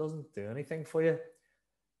different. It doesn't do anything for you.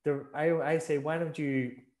 I say, why don't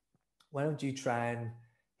you try and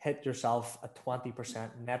hit yourself a 20%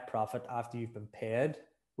 net profit after you've been paid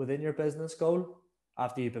within your business goal,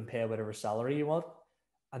 after you've been paid whatever salary you want,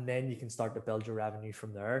 and then you can start to build your revenue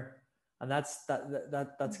from there. And that's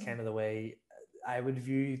kind of the way I would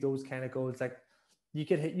view those kind of goals. Like you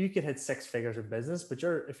could hit 6 figures in business, but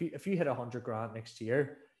if you hit 100 grand next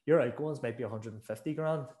year, your outgoings might be 150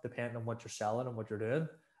 grand, depending on what you're selling and what you're doing.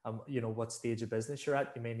 What stage of business you're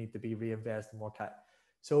at. You may need to be reinvesting more cash.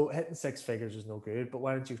 So hitting 6 figures is no good, but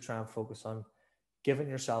why don't you try and focus on giving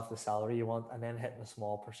yourself the salary you want and then hitting a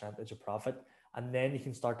small percentage of profit, and then you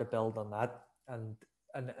can start to build on that. And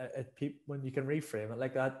when you can reframe it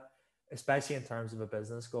like that, especially in terms of a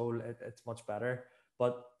business goal, it's much better.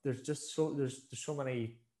 But there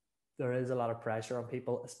is a lot of pressure on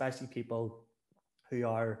people, especially people who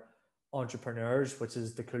are entrepreneurs, which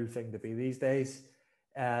is the cool thing to be these days.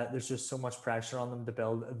 There's just so much pressure on them to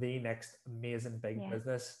build the next amazing big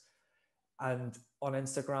business. And on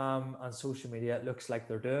Instagram and social media, it looks like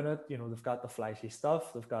they're doing it. They've got the flashy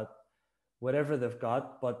stuff, they've got whatever they've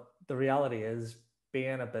got. But the reality is,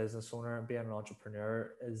 being a business owner and being an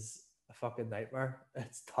entrepreneur is a fucking nightmare.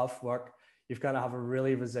 It's tough work. You've got to have a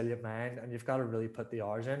really resilient mind, and you've got to really put the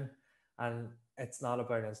hours in. And it's not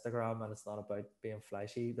about Instagram, and it's not about being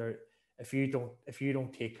flashy. If you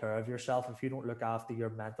don't take care of yourself, if you don't look after your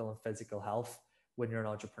mental and physical health when you're an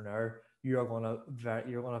entrepreneur, you're going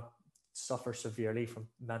to suffer severely from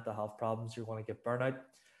mental health problems. You're going to get burnout.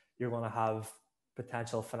 You're going to have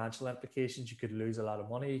potential financial implications. You could lose a lot of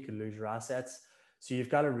money. You could lose your assets. So you've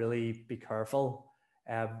got to really be careful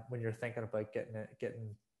when you're thinking about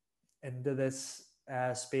getting into this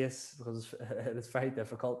space, because it's very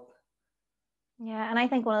difficult. Yeah, and I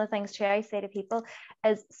think one of the things too I say to people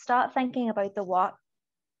is start thinking about the what,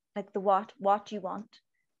 like the what do you want?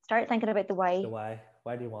 Start thinking about the why. The why.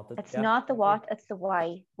 Why do you want it? It's not the what, it's the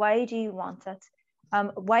why. Why do you want it?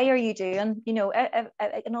 Why are you doing?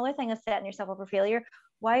 Another thing is setting yourself up for failure.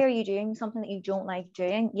 Why are you doing something that you don't like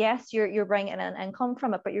doing? Yes, you're bringing in income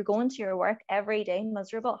from it, but you're going to your work every day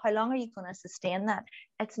miserable. How long are you going to sustain that?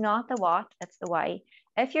 It's not the what, it's the why.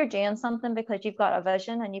 If you're doing something because you've got a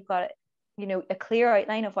vision and you've got a clear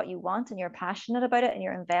outline of what you want and you're passionate about it and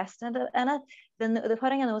you're invested in it, then the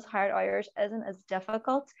putting in those hard hours isn't as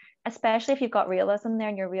difficult, especially if you've got realism there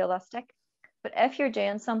and you're realistic. But if you're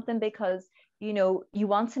doing something because you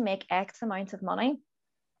want to make X amount of money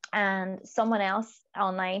and someone else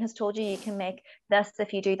online has told you can make this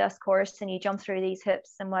if you do this course and you jump through these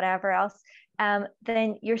hoops and whatever else,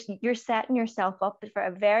 then you're setting yourself up for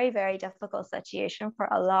a very, very difficult situation, for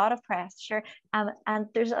a lot of pressure, and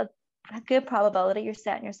there's a good probability you're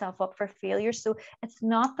setting yourself up for failure. So it's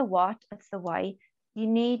not the what, it's the why. You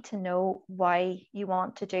need to know why you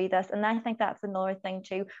want to do this. And I think that's another thing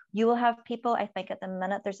too. You will have people, I think at the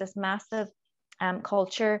minute, there's this massive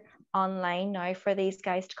culture online now for these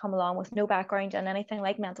guys to come along with no background in anything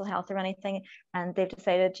like mental health or anything. And they've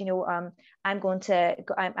decided, I'm going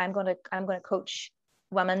to coach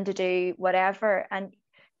women to do whatever.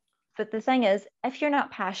 But the thing is, if you're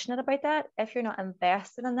not passionate about that, if you're not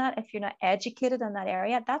invested in that, if you're not educated in that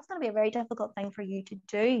area, that's going to be a very difficult thing for you to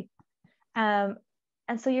do.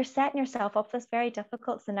 And so you're setting yourself up this very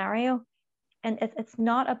difficult scenario. And it's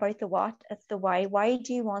not about the what, it's the why. Why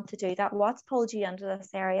do you want to do that? What's pulled you into this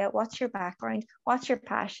area? What's your background? What's your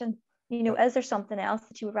passion? Is there something else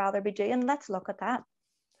that you would rather be doing? Let's look at that.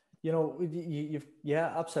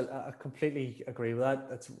 Yeah, absolutely. I completely agree with that.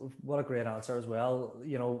 It's what a great answer as well.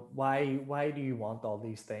 Why do you want all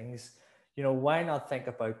these things? Why not think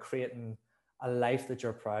about creating a life that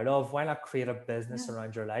you're proud of? Why not create a business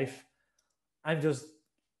around your life? I'm just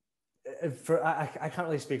I can't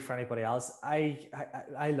really speak for anybody else. I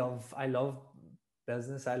love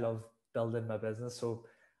business. I love building my business. So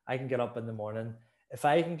I can get up in the morning. If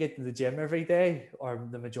I can get to the gym every day, or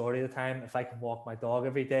the majority of the time, if I can walk my dog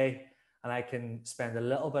every day, and I can spend a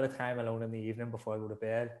little bit of time alone in the evening before I go to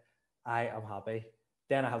bed, I am happy.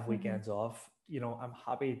 Then I have weekends off. I'm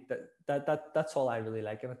happy that's all I really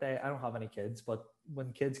like in a day. I don't have any kids, but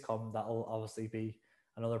when kids come, that'll obviously be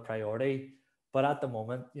another priority. But at the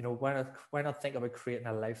moment, why not think about creating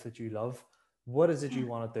a life that you love? What is it you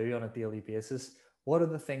want to do on a daily basis? What are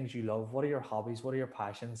the things you love? What are your hobbies? What are your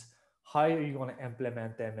passions? How are you going to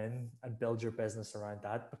implement them in and build your business around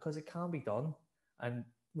that? Because it can be done. And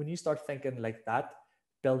when you start thinking like that,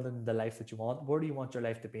 building the life that you want, where do you want your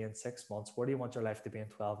life to be in 6 months? Where do you want your life to be in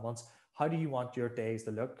 12 months? How do you want your days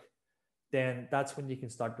to look? Then that's when you can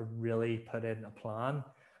start to really put in a plan.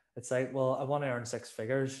 It's like, well, I want to earn six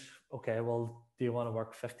figures. Okay, well, do you want to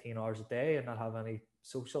work 15 hours a day and not have any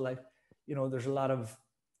social life? There's a lot of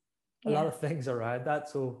things around that.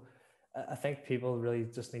 So I think people really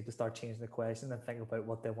just need to start changing the question and think about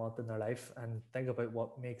what they want in their life, and think about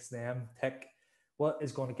what makes them tick, what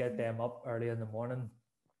is going to get them up early in the morning,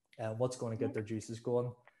 and what's going to get their juices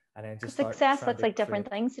going. And then just success looks like different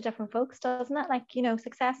things to different folks, doesn't it? Like,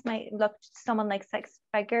 success might look to someone like six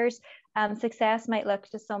figures. Success might look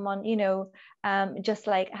to someone, just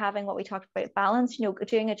like having what we talked about, balance,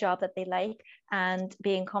 doing a job that they like and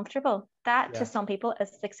being comfortable. That to some people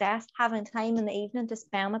is success. Having time in the evening to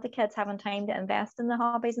spend with the kids, having time to invest in the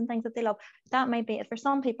hobbies and things that they love. That might be it. For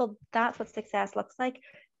some people, that's what success looks like.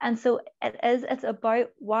 And so it's about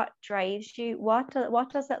what drives you. What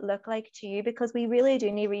does it look like to you? Because we really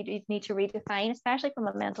do need to redefine, especially from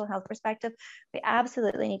a mental health perspective, we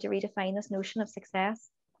absolutely need to redefine this notion of success.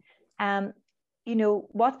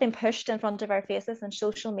 What's been pushed in front of our faces on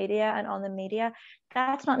social media and on the media,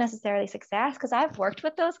 that's not necessarily success, because I've worked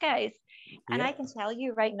with those guys. And I can tell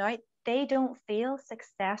you right now, they don't feel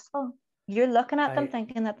successful. You're looking at them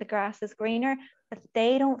thinking that the grass is greener, but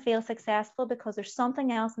they don't feel successful because there's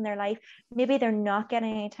something else in their life. Maybe they're not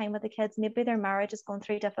getting any time with the kids. Maybe their marriage is going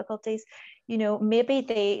through difficulties. Maybe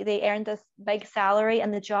they earned this big salary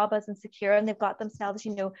and the job isn't secure, and they've got themselves,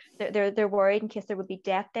 they're worried in case there would be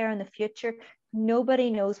debt there in the future.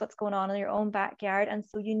 Nobody knows what's going on in your own backyard. And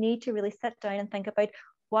so you need to really sit down and think about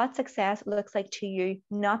what success looks like to you,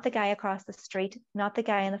 not the guy across the street, not the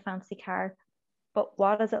guy in the fancy car, but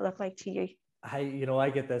what does it look like to you?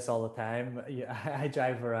 I get this all the time. I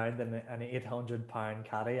drive around in an £800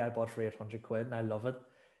 caddy I bought for 800 quid, and I love it.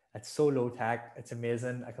 It's so low tech. It's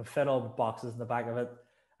amazing. I can fit all the boxes in the back of it.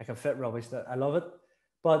 I can fit rubbish. I love it.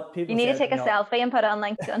 But people, you need to take a selfie and put it on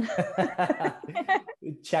LinkedIn.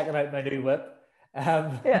 Checking out my new whip.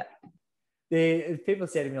 People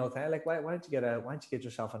say to me all the time, like, why don't you get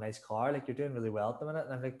yourself a nice car? Like, you're doing really well at the minute.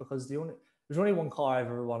 And I'm like, because there's only one car I've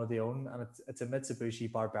ever wanted to own, and it's a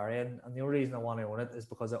Mitsubishi Barbarian. And the only reason I want to own it is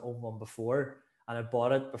because I owned one before, and I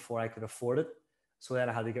bought it before I could afford it. So then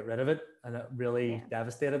I had to get rid of it, and it really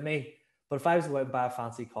devastated me. But if I was to go out and buy a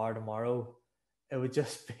fancy car tomorrow, I would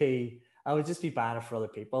just be buying it for other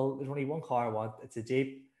people. There's only one car I want. It's a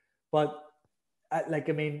Jeep. But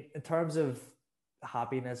in terms of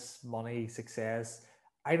happiness, money, success,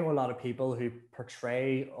 I know a lot of people who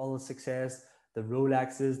portray all the success, the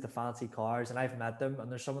Rolexes, the fancy cars, and I've met them, and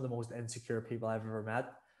they're some of the most insecure people I've ever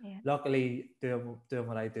met. Luckily, doing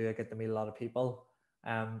what I do, I get to meet a lot of people.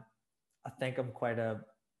 I think I'm quite a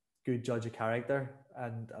good judge of character,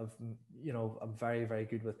 and I'm very, very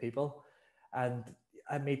good with people. And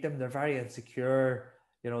I meet them, they're very insecure.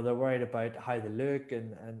 They're worried about how they look,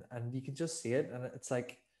 and you can just see it. And it's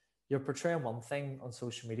like, you're portraying one thing on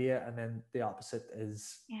social media, and then the opposite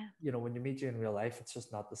is, Yeah. when you meet you in real life, it's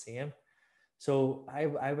just not the same. So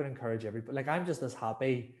I would encourage everybody. Like, I'm just as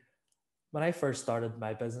happy. When I first started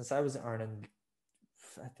my business, I was earning,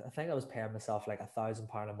 I think I was paying myself like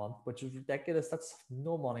 £1,000 a month, which is ridiculous. That's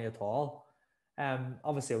no money at all.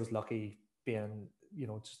 Obviously I was lucky being,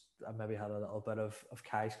 just I maybe had a little bit of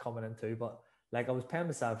cash coming in too, but like I was paying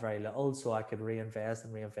myself very little so I could reinvest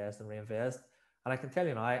and reinvest and reinvest. And I can tell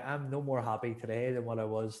you now, I'm no more happy today than what I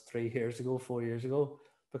was 3 years ago, 4 years ago,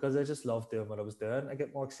 because I just love doing what I was doing. I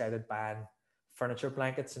get more excited buying furniture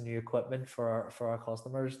blankets and new equipment for our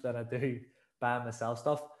customers than I do buying myself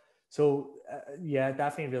stuff. So yeah,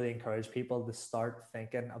 definitely really encourage people to start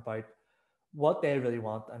thinking about what they really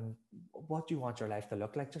want and what do you want your life to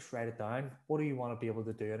look like. Just write it down. What do you want to be able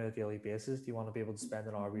to do on a daily basis? Do you want to be able to spend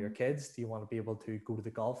an hour with your kids? Do you want to be able to go to the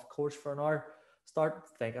golf course for an hour? Start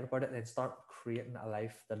thinking about it and then start creating a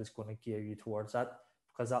life that is going to gear you towards that,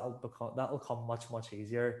 because that'll come much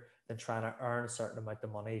easier than trying to earn a certain amount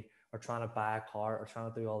of money or trying to buy a car or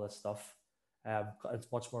trying to do all this stuff.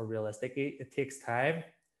 It's much more realistic. It takes time,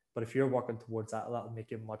 but if you're working towards that, that'll make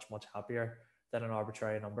you much happier than an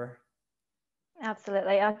arbitrary number.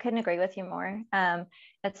 Absolutely. I couldn't agree with you more.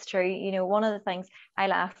 It's true. One of the things I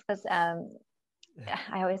laugh because I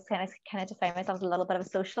always kind of define myself as a little bit of a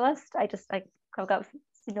socialist. I've got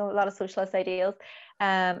a lot of socialist ideals.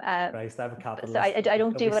 Christ, I'm a capitalist. So I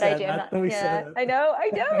don't do what I do. I know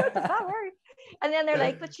it's a bad word. And then they're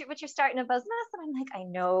like, but you're starting a business, and I'm like, I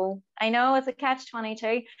know, it's a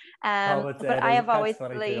catch-22. But I have always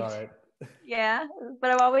believed, right. Yeah,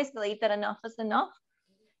 but I've always believed that enough is enough.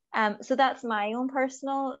 So that's my own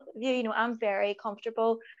personal view. I'm very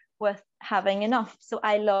comfortable with having enough. So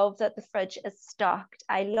I love that the fridge is stocked.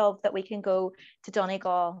 I love that we can go to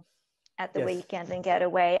Donegal at the weekend and get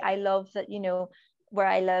away. I love that, where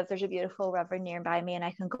I live, there's a beautiful river nearby me and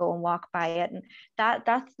I can go and walk by it. And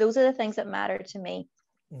those are the things that matter to me.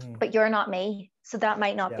 Mm-hmm. But you're not me. So that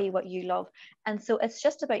might not be what you love. And so it's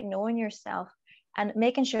just about knowing yourself and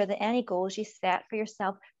making sure that any goals you set for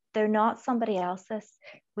yourself, they're not somebody else's.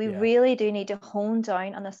 We really do need to hone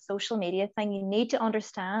down on the social media thing. You need to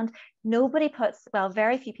understand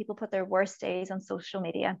very few people put their worst days on social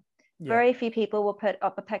media. Very few people will put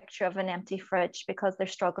up a picture of an empty fridge because they're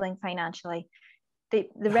struggling financially. The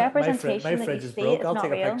representation my fridge is broke. I'll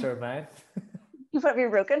take a picture of mine. You put up your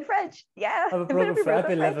broken fridge? Yeah. I've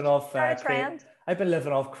been living off I've been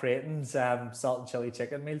living off Creighton's salt and chili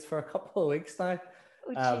chicken meals for a couple of weeks now.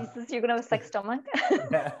 Oh Jesus, you're gonna have a sick stomach.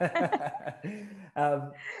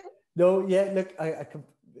 No, yeah, look, I can.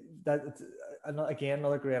 That's again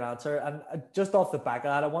another great answer. And just off the back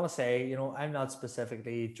of that, I want to say, I'm not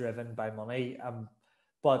specifically driven by money.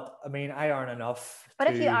 But I mean, I earn enough.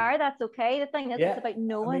 But if you are, that's okay. The thing is, it's about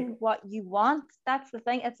knowing what you want. That's the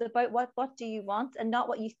thing. It's about what do you want, and not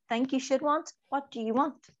what you think you should want. What do you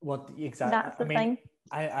want? What exactly? That's the thing.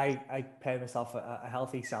 I pay myself a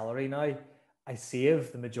healthy salary now. I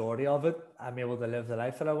save the majority of it. I'm able to live the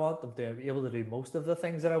life that I want. I'm able to do most of the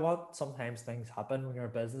things that I want. Sometimes things happen when you're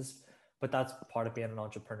in business, but that's part of being an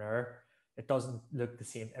entrepreneur. It doesn't look the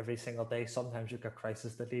same every single day. Sometimes you've got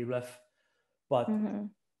crisis to deal with. But,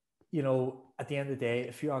 at the end of the day,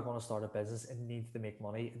 if you are going to start a business, it needs to make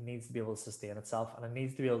money. It needs to be able to sustain itself. And it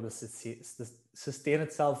needs to be able to sustain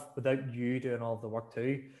itself without you doing all the work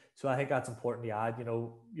too. So I think that's important to add.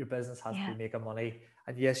 Your business has to be making money.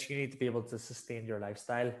 And yes, you need to be able to sustain your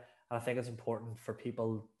lifestyle. And I think it's important for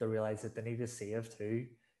people to realize that they need to save too.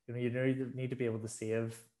 You need to be able to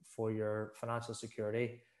save for your financial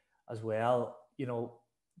security as well.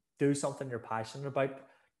 Do something you're passionate about.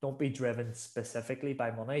 Don't be driven specifically by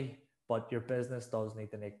money, but your business does need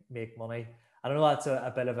to make money. I don't know, that's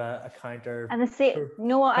a bit of a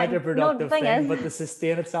counterproductive thing, but to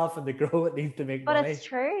sustain itself and to grow, it needs to make money. But it's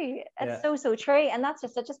true. It's so true. And that's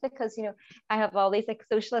just because, I have all these like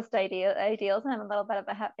socialist ideals and I'm a little bit of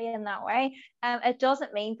a hippie in that way. It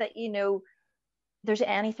doesn't mean that, there's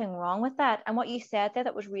anything wrong with that. And what you said there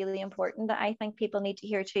that was really important that I think people need to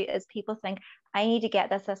hear too is people think, I need to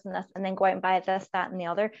get this, and then go out and buy this, that, and the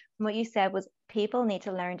other. And what you said was people need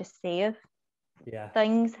to learn to save. Yeah.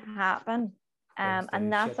 Things happen.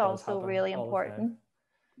 And that's also really important.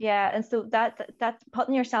 Yeah. And so that's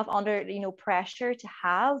putting yourself under, pressure to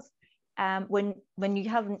have when you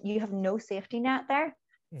have no safety net there,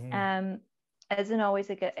 isn't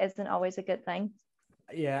always a good thing.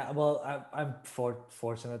 Yeah, well, I'm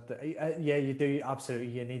fortunate that, you do absolutely.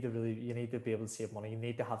 You need to be able to save money. You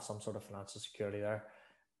need to have some sort of financial security there.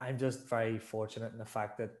 I'm just very fortunate in the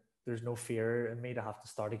fact that there's no fear in me to have to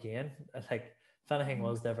start again. Like if anything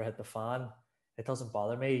was to ever hit the fan, it doesn't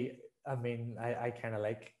bother me. I mean, I kind of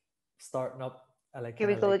like starting up. I like Here kind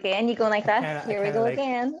we of go like again. You going like this? I Here we kind of go like,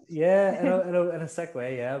 again. yeah, in a sick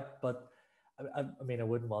way, yeah. But I mean, I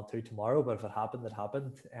wouldn't want to tomorrow, but if it happened, it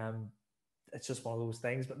happened. It's just one of those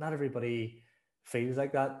things. But not everybody feels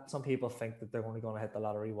like that. Some people think that they're only going to hit the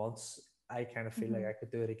lottery once. I kind of feel like I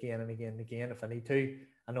could do it again and again and again if I need to.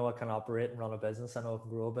 I know I can operate and run a business. I know I can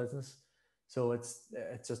grow a business. So it's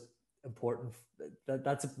just important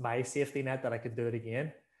that's my safety net, that I could do it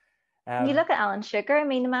again. You Um, look at Alan Sugar. I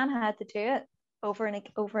mean, the man had to do it over and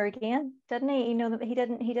over again, didn't he? You know that he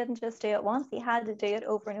didn't just do it once. He had to do it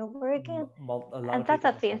over and over again. a lot And of that's people that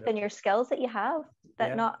don't do faith in that. your skills that you have. That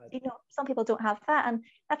Yeah, not, some people don't have that. And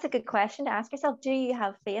that's a good question to ask yourself. Do you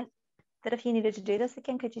have faith that if you needed to do this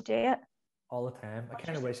again, could you do it? all the time. I What's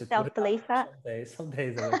kind your of wish it would self-belief happen at? some days. Some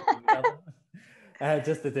days I wish it would happen.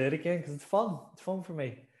 Just to do it again, because it's fun. It's fun for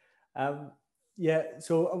me. Um, yeah.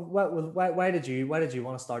 So, why did you want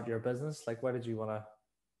to start your business? Like, why did you want to?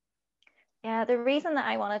 Yeah, the reason that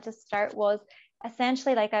I wanted to start was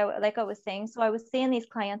essentially like I was saying. So I was seeing these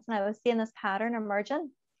clients and I was seeing this pattern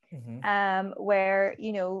emerging, Mm-hmm. where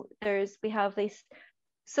we have these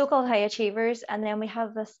so-called high achievers, and then we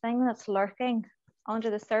have this thing that's lurking under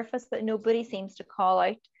the surface that nobody seems to call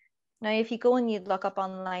out. Now, if you go and you look up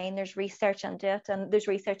online, there's research into it, and there's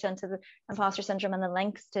research into the imposter syndrome and the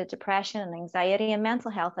links to depression and anxiety, and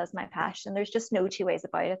mental health as my passion. There's just no two ways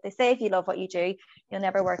about it. They say if you love what you do, you'll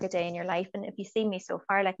never work a day in your life. And if you see me so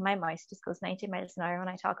far, like my mouse just goes 90 miles an hour when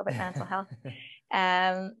I talk about mental health.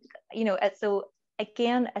 It's so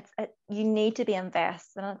again, you need to be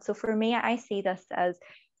invested in it. So for me, I see this as,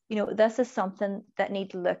 this is something that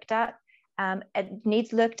needs looked at. It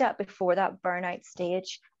needs looked at before that burnout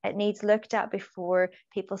stage. It needs looked at before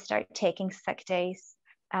people start taking sick days,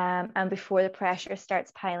 and before the pressure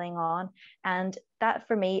starts piling on. And that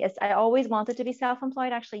for me is, I always wanted to be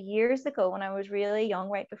self-employed. Actually, years ago when I was really young,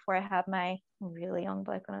 right before I had my really young,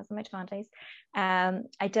 like when I was in my 20s,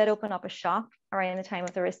 I did open up a shop around the time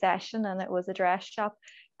of the recession, and it was a dress shop.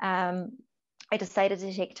 I decided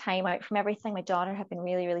to take time out from everything. My daughter had been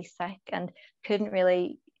really, really sick and couldn't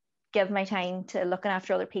really give my time to looking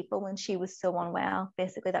after other people when she was so unwell.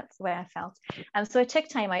 Basically, that's the way I felt. So I took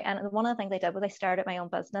time out, and one of the things I did was I started my own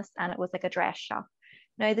business, and it was like a dress shop.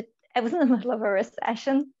 Now, it was in the middle of a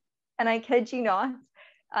recession, and I kid you not,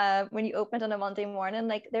 when you opened on a Monday morning,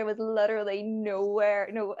 like there was literally nowhere,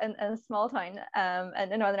 in a small town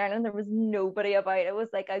in Northern Ireland, there was nobody about. It was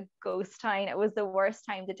like a ghost town. It was the worst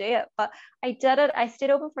time to do it. But I did it. I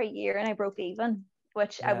stayed open for a year and I broke even,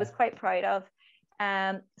 which I was quite proud of.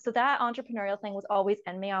 So that entrepreneurial thing was always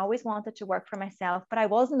in me. I always wanted to work for myself, but I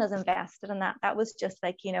wasn't as invested in that. That was just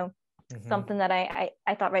like, something that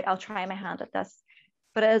I thought, right, I'll try my hand at this.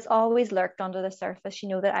 But it has always lurked under the surface,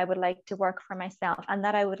 that I would like to work for myself, and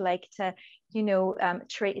that I would like to, to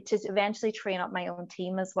eventually train up my own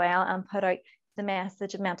team as well, and put out the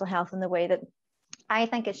message of mental health in the way that I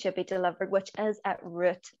think it should be delivered, which is at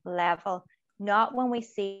root level, not when we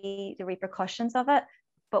see the repercussions of it,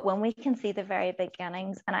 but when we can see the very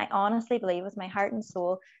beginnings. And I honestly believe with my heart and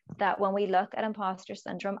soul that when we look at imposter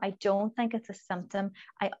syndrome, I don't think it's a symptom.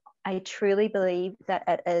 I truly believe that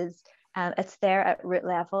it is. It's there at root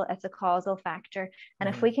level. It's a causal factor. And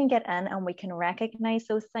if we can get in and we can recognize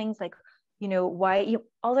those things, like, why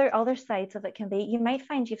other sides of it can be, you might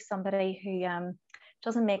find you've somebody who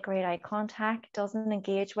doesn't make great eye contact, doesn't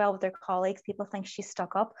engage well with their colleagues. People think she's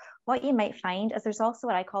stuck up. What you might find is there's also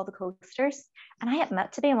what I call the coasters. And I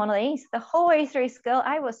admit to being one of these. The whole way through school,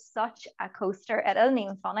 I was such a coaster. It isn't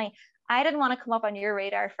even funny. I didn't want to come up on your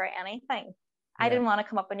radar for anything. I didn't want to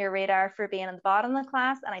come up on your radar for being in the bottom of the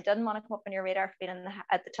class, and I didn't want to come up on your radar for being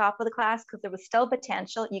at the top of the class, because there was still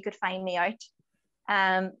potential you could find me out.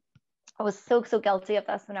 I was so guilty of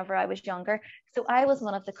this whenever I was younger. So I was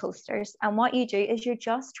one of the coasters. And what you do is you're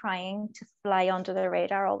just trying to fly under the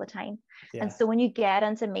radar all the time. Yeah. And so when you get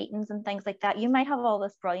into meetings and things like that, you might have all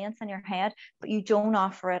this brilliance in your head, but you don't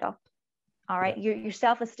offer it up. All right. Yeah. Your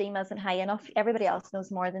self-esteem isn't high enough. Everybody else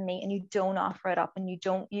knows more than me, and you don't offer it up, and you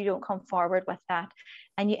don't come forward with that.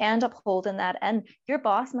 And you end up holding that in. Your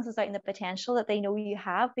boss misses out on the potential that they know you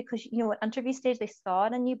have, because, at interview stage, they saw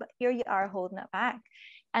it in you, but here you are holding it back.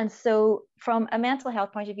 And so from a mental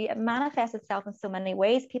health point of view, it manifests itself in so many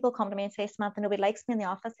ways. People come to me and say, Samantha, nobody likes me in the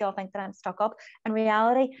office. They all think that I'm stuck up. In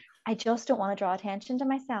reality, I just don't want to draw attention to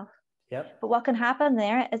myself. Yep. But what can happen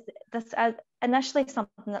there is this, initially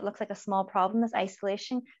something that looks like a small problem, this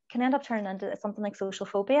isolation, can end up turning into something like social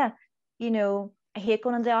phobia. I hate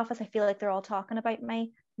going into the office. I feel like they're all talking about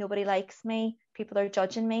me. Nobody likes me. People are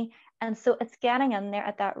judging me. And so it's getting in there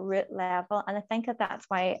at that root level. And I think that that's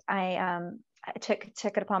why I took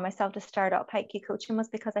it upon myself to start up Haiku coaching was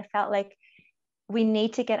because I felt like we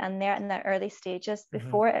need to get in there in the early stages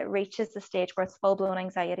before it reaches the stage where it's full-blown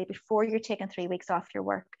anxiety, before you're taking 3 weeks off your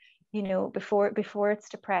work, before it's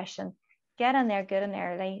depression. Get in there good and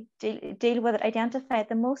early, deal with it, identify it.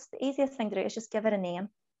 The easiest thing to do is just give it a name.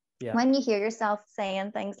 Yeah. When you hear yourself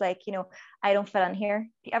saying things like, I don't fit in here. Have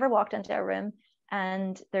you ever walked into a room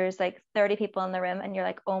and there's like 30 people in the room and you're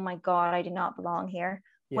like, oh my God, I do not belong here.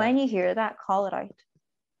 Yeah. When you hear that, call it out.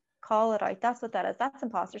 Call it out. That's what that is. That's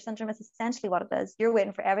imposter syndrome. It's essentially what it is. You're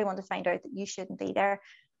waiting for everyone to find out that you shouldn't be there.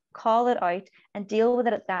 Call it out and deal with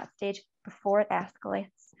it at that stage before it escalates.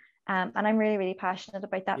 And I'm really, really passionate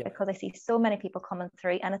about that because I see so many people coming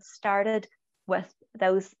through, and it started with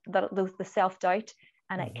the self-doubt,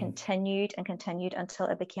 and it continued and continued until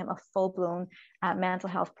it became a full-blown mental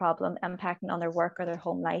health problem impacting on their work or their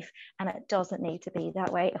home life. And it doesn't need to be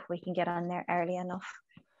that way if we can get on there early enough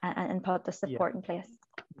and put the support in place.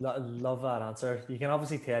 Love that answer. You can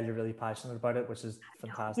obviously tell you're really passionate about it, which is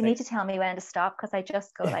fantastic. You need to tell me when to stop, because I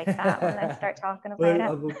just go like that when I start talking about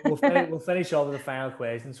it. We'll finish off with the final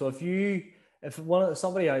question. So if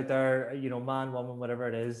somebody out there, man, woman, whatever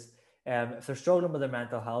it is, if they're struggling with their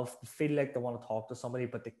mental health, feel like they want to talk to somebody,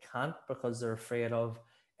 but they can't because they're afraid of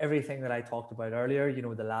everything that I talked about earlier,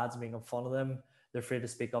 the lads making fun of them. They're afraid to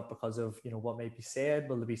speak up because of, what may be said.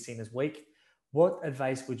 Will they be seen as weak? What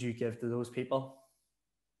advice would you give to those people?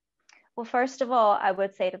 Well, first of all, I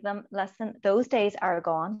would say to them, listen, those days are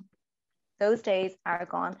gone. Those days are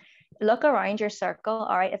gone. Look around your circle.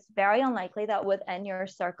 All right. It's very unlikely that within your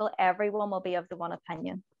circle, everyone will be of the one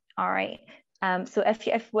opinion. All right. So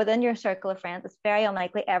if within your circle of friends, it's very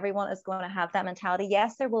unlikely everyone is going to have that mentality.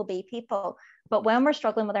 Yes, there will be people, but when we're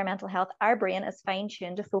struggling with our mental health, our brain is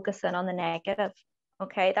fine-tuned to focus in on the negative.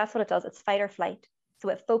 Okay. That's what it does. It's fight or flight. So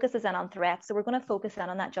it focuses in on threats. So we're going to focus in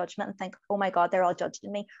on that judgment and think, oh my God, they're all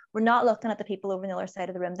judging me. We're not looking at the people over on the other side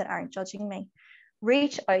of the room that aren't judging me.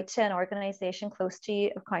 Reach out to an organization close to you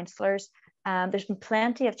of counsellors. There's been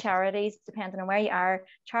plenty of charities, depending on where you are,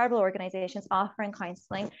 charitable organizations offering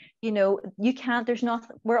counselling.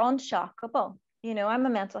 We're unshockable. I'm a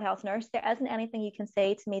mental health nurse. There isn't anything you can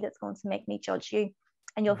say to me that's going to make me judge you.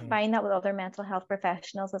 And you'll find that with other mental health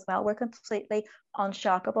professionals as well. We're completely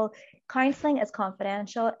unshockable. Counselling is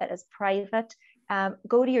confidential. It is private.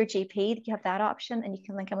 Go to your GP. You have that option, and you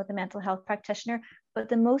can link in with a mental health practitioner. But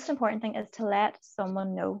the most important thing is to let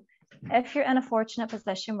someone know. If you're in a fortunate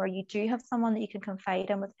position where you do have someone that you can confide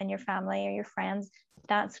in within your family or your friends,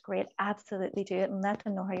 that's great. Absolutely do it and let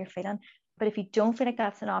them know how you're feeling. But if you don't feel like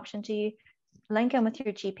that's an option to you, link in with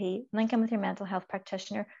your GP, link in with your mental health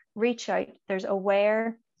practitioner, reach out. There's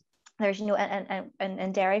Aware, there's,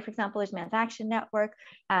 in Derry, for example, there's Men's Action Network.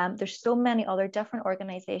 There's so many other different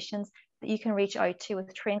organizations that you can reach out to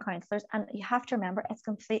with trained counsellors. And you have to remember, it's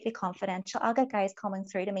completely confidential. I'll get guys coming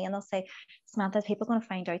through to me and they'll say, Samantha, are people going to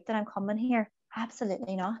find out that I'm coming here?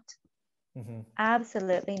 Absolutely not.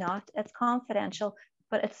 Absolutely not. It's confidential.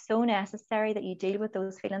 But it's so necessary that you deal with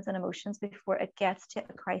those feelings and emotions before it gets to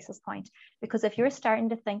a crisis point. Because if you're starting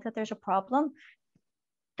to think that there's a problem,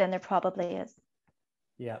 then there probably is.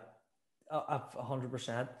 Yeah,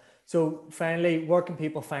 100%. So finally, where can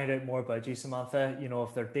people find out more about you, Samantha?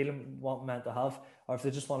 If they're dealing with mental health, or if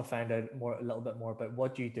they just want to find out a little bit more about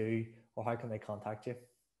what you do, or how can they contact you?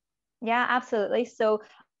 Yeah, absolutely. So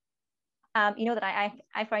that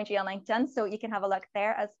I found you on LinkedIn, so you can have a look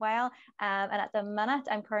there as well. And at the minute,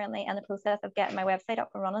 I'm currently in the process of getting my website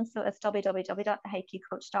up and running. So it's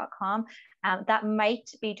www.thehaikucoach.com. That might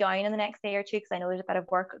be down in the next day or two because I know there's a bit of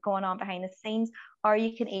work going on behind the scenes. Or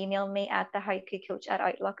you can email me at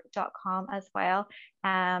thehaikucoach@outlook.com as well.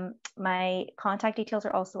 My contact details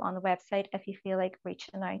are also on the website if you feel like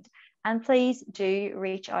reaching out. And please do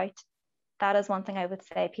reach out. That is one thing I would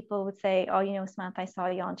say. People would say, oh, Samantha, I saw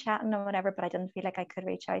you on chatting or whatever, but I didn't feel like I could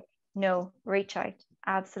reach out. No, reach out.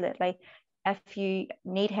 Absolutely. If you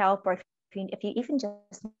need help, or if you even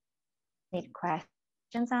just need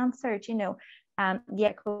questions answered,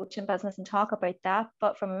 coach in business and talk about that.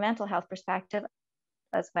 But from a mental health perspective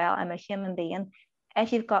as well, I'm a human being.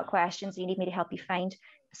 If you've got questions, you need me to help you find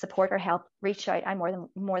support or help, reach out. I'm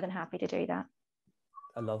more than happy to do that.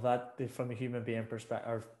 I love that. From a human being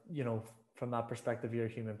perspective, from that perspective, you're a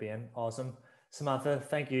human being. Awesome. Samantha,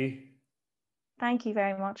 thank you. Thank you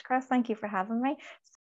very much, Chris. Thank you for having me.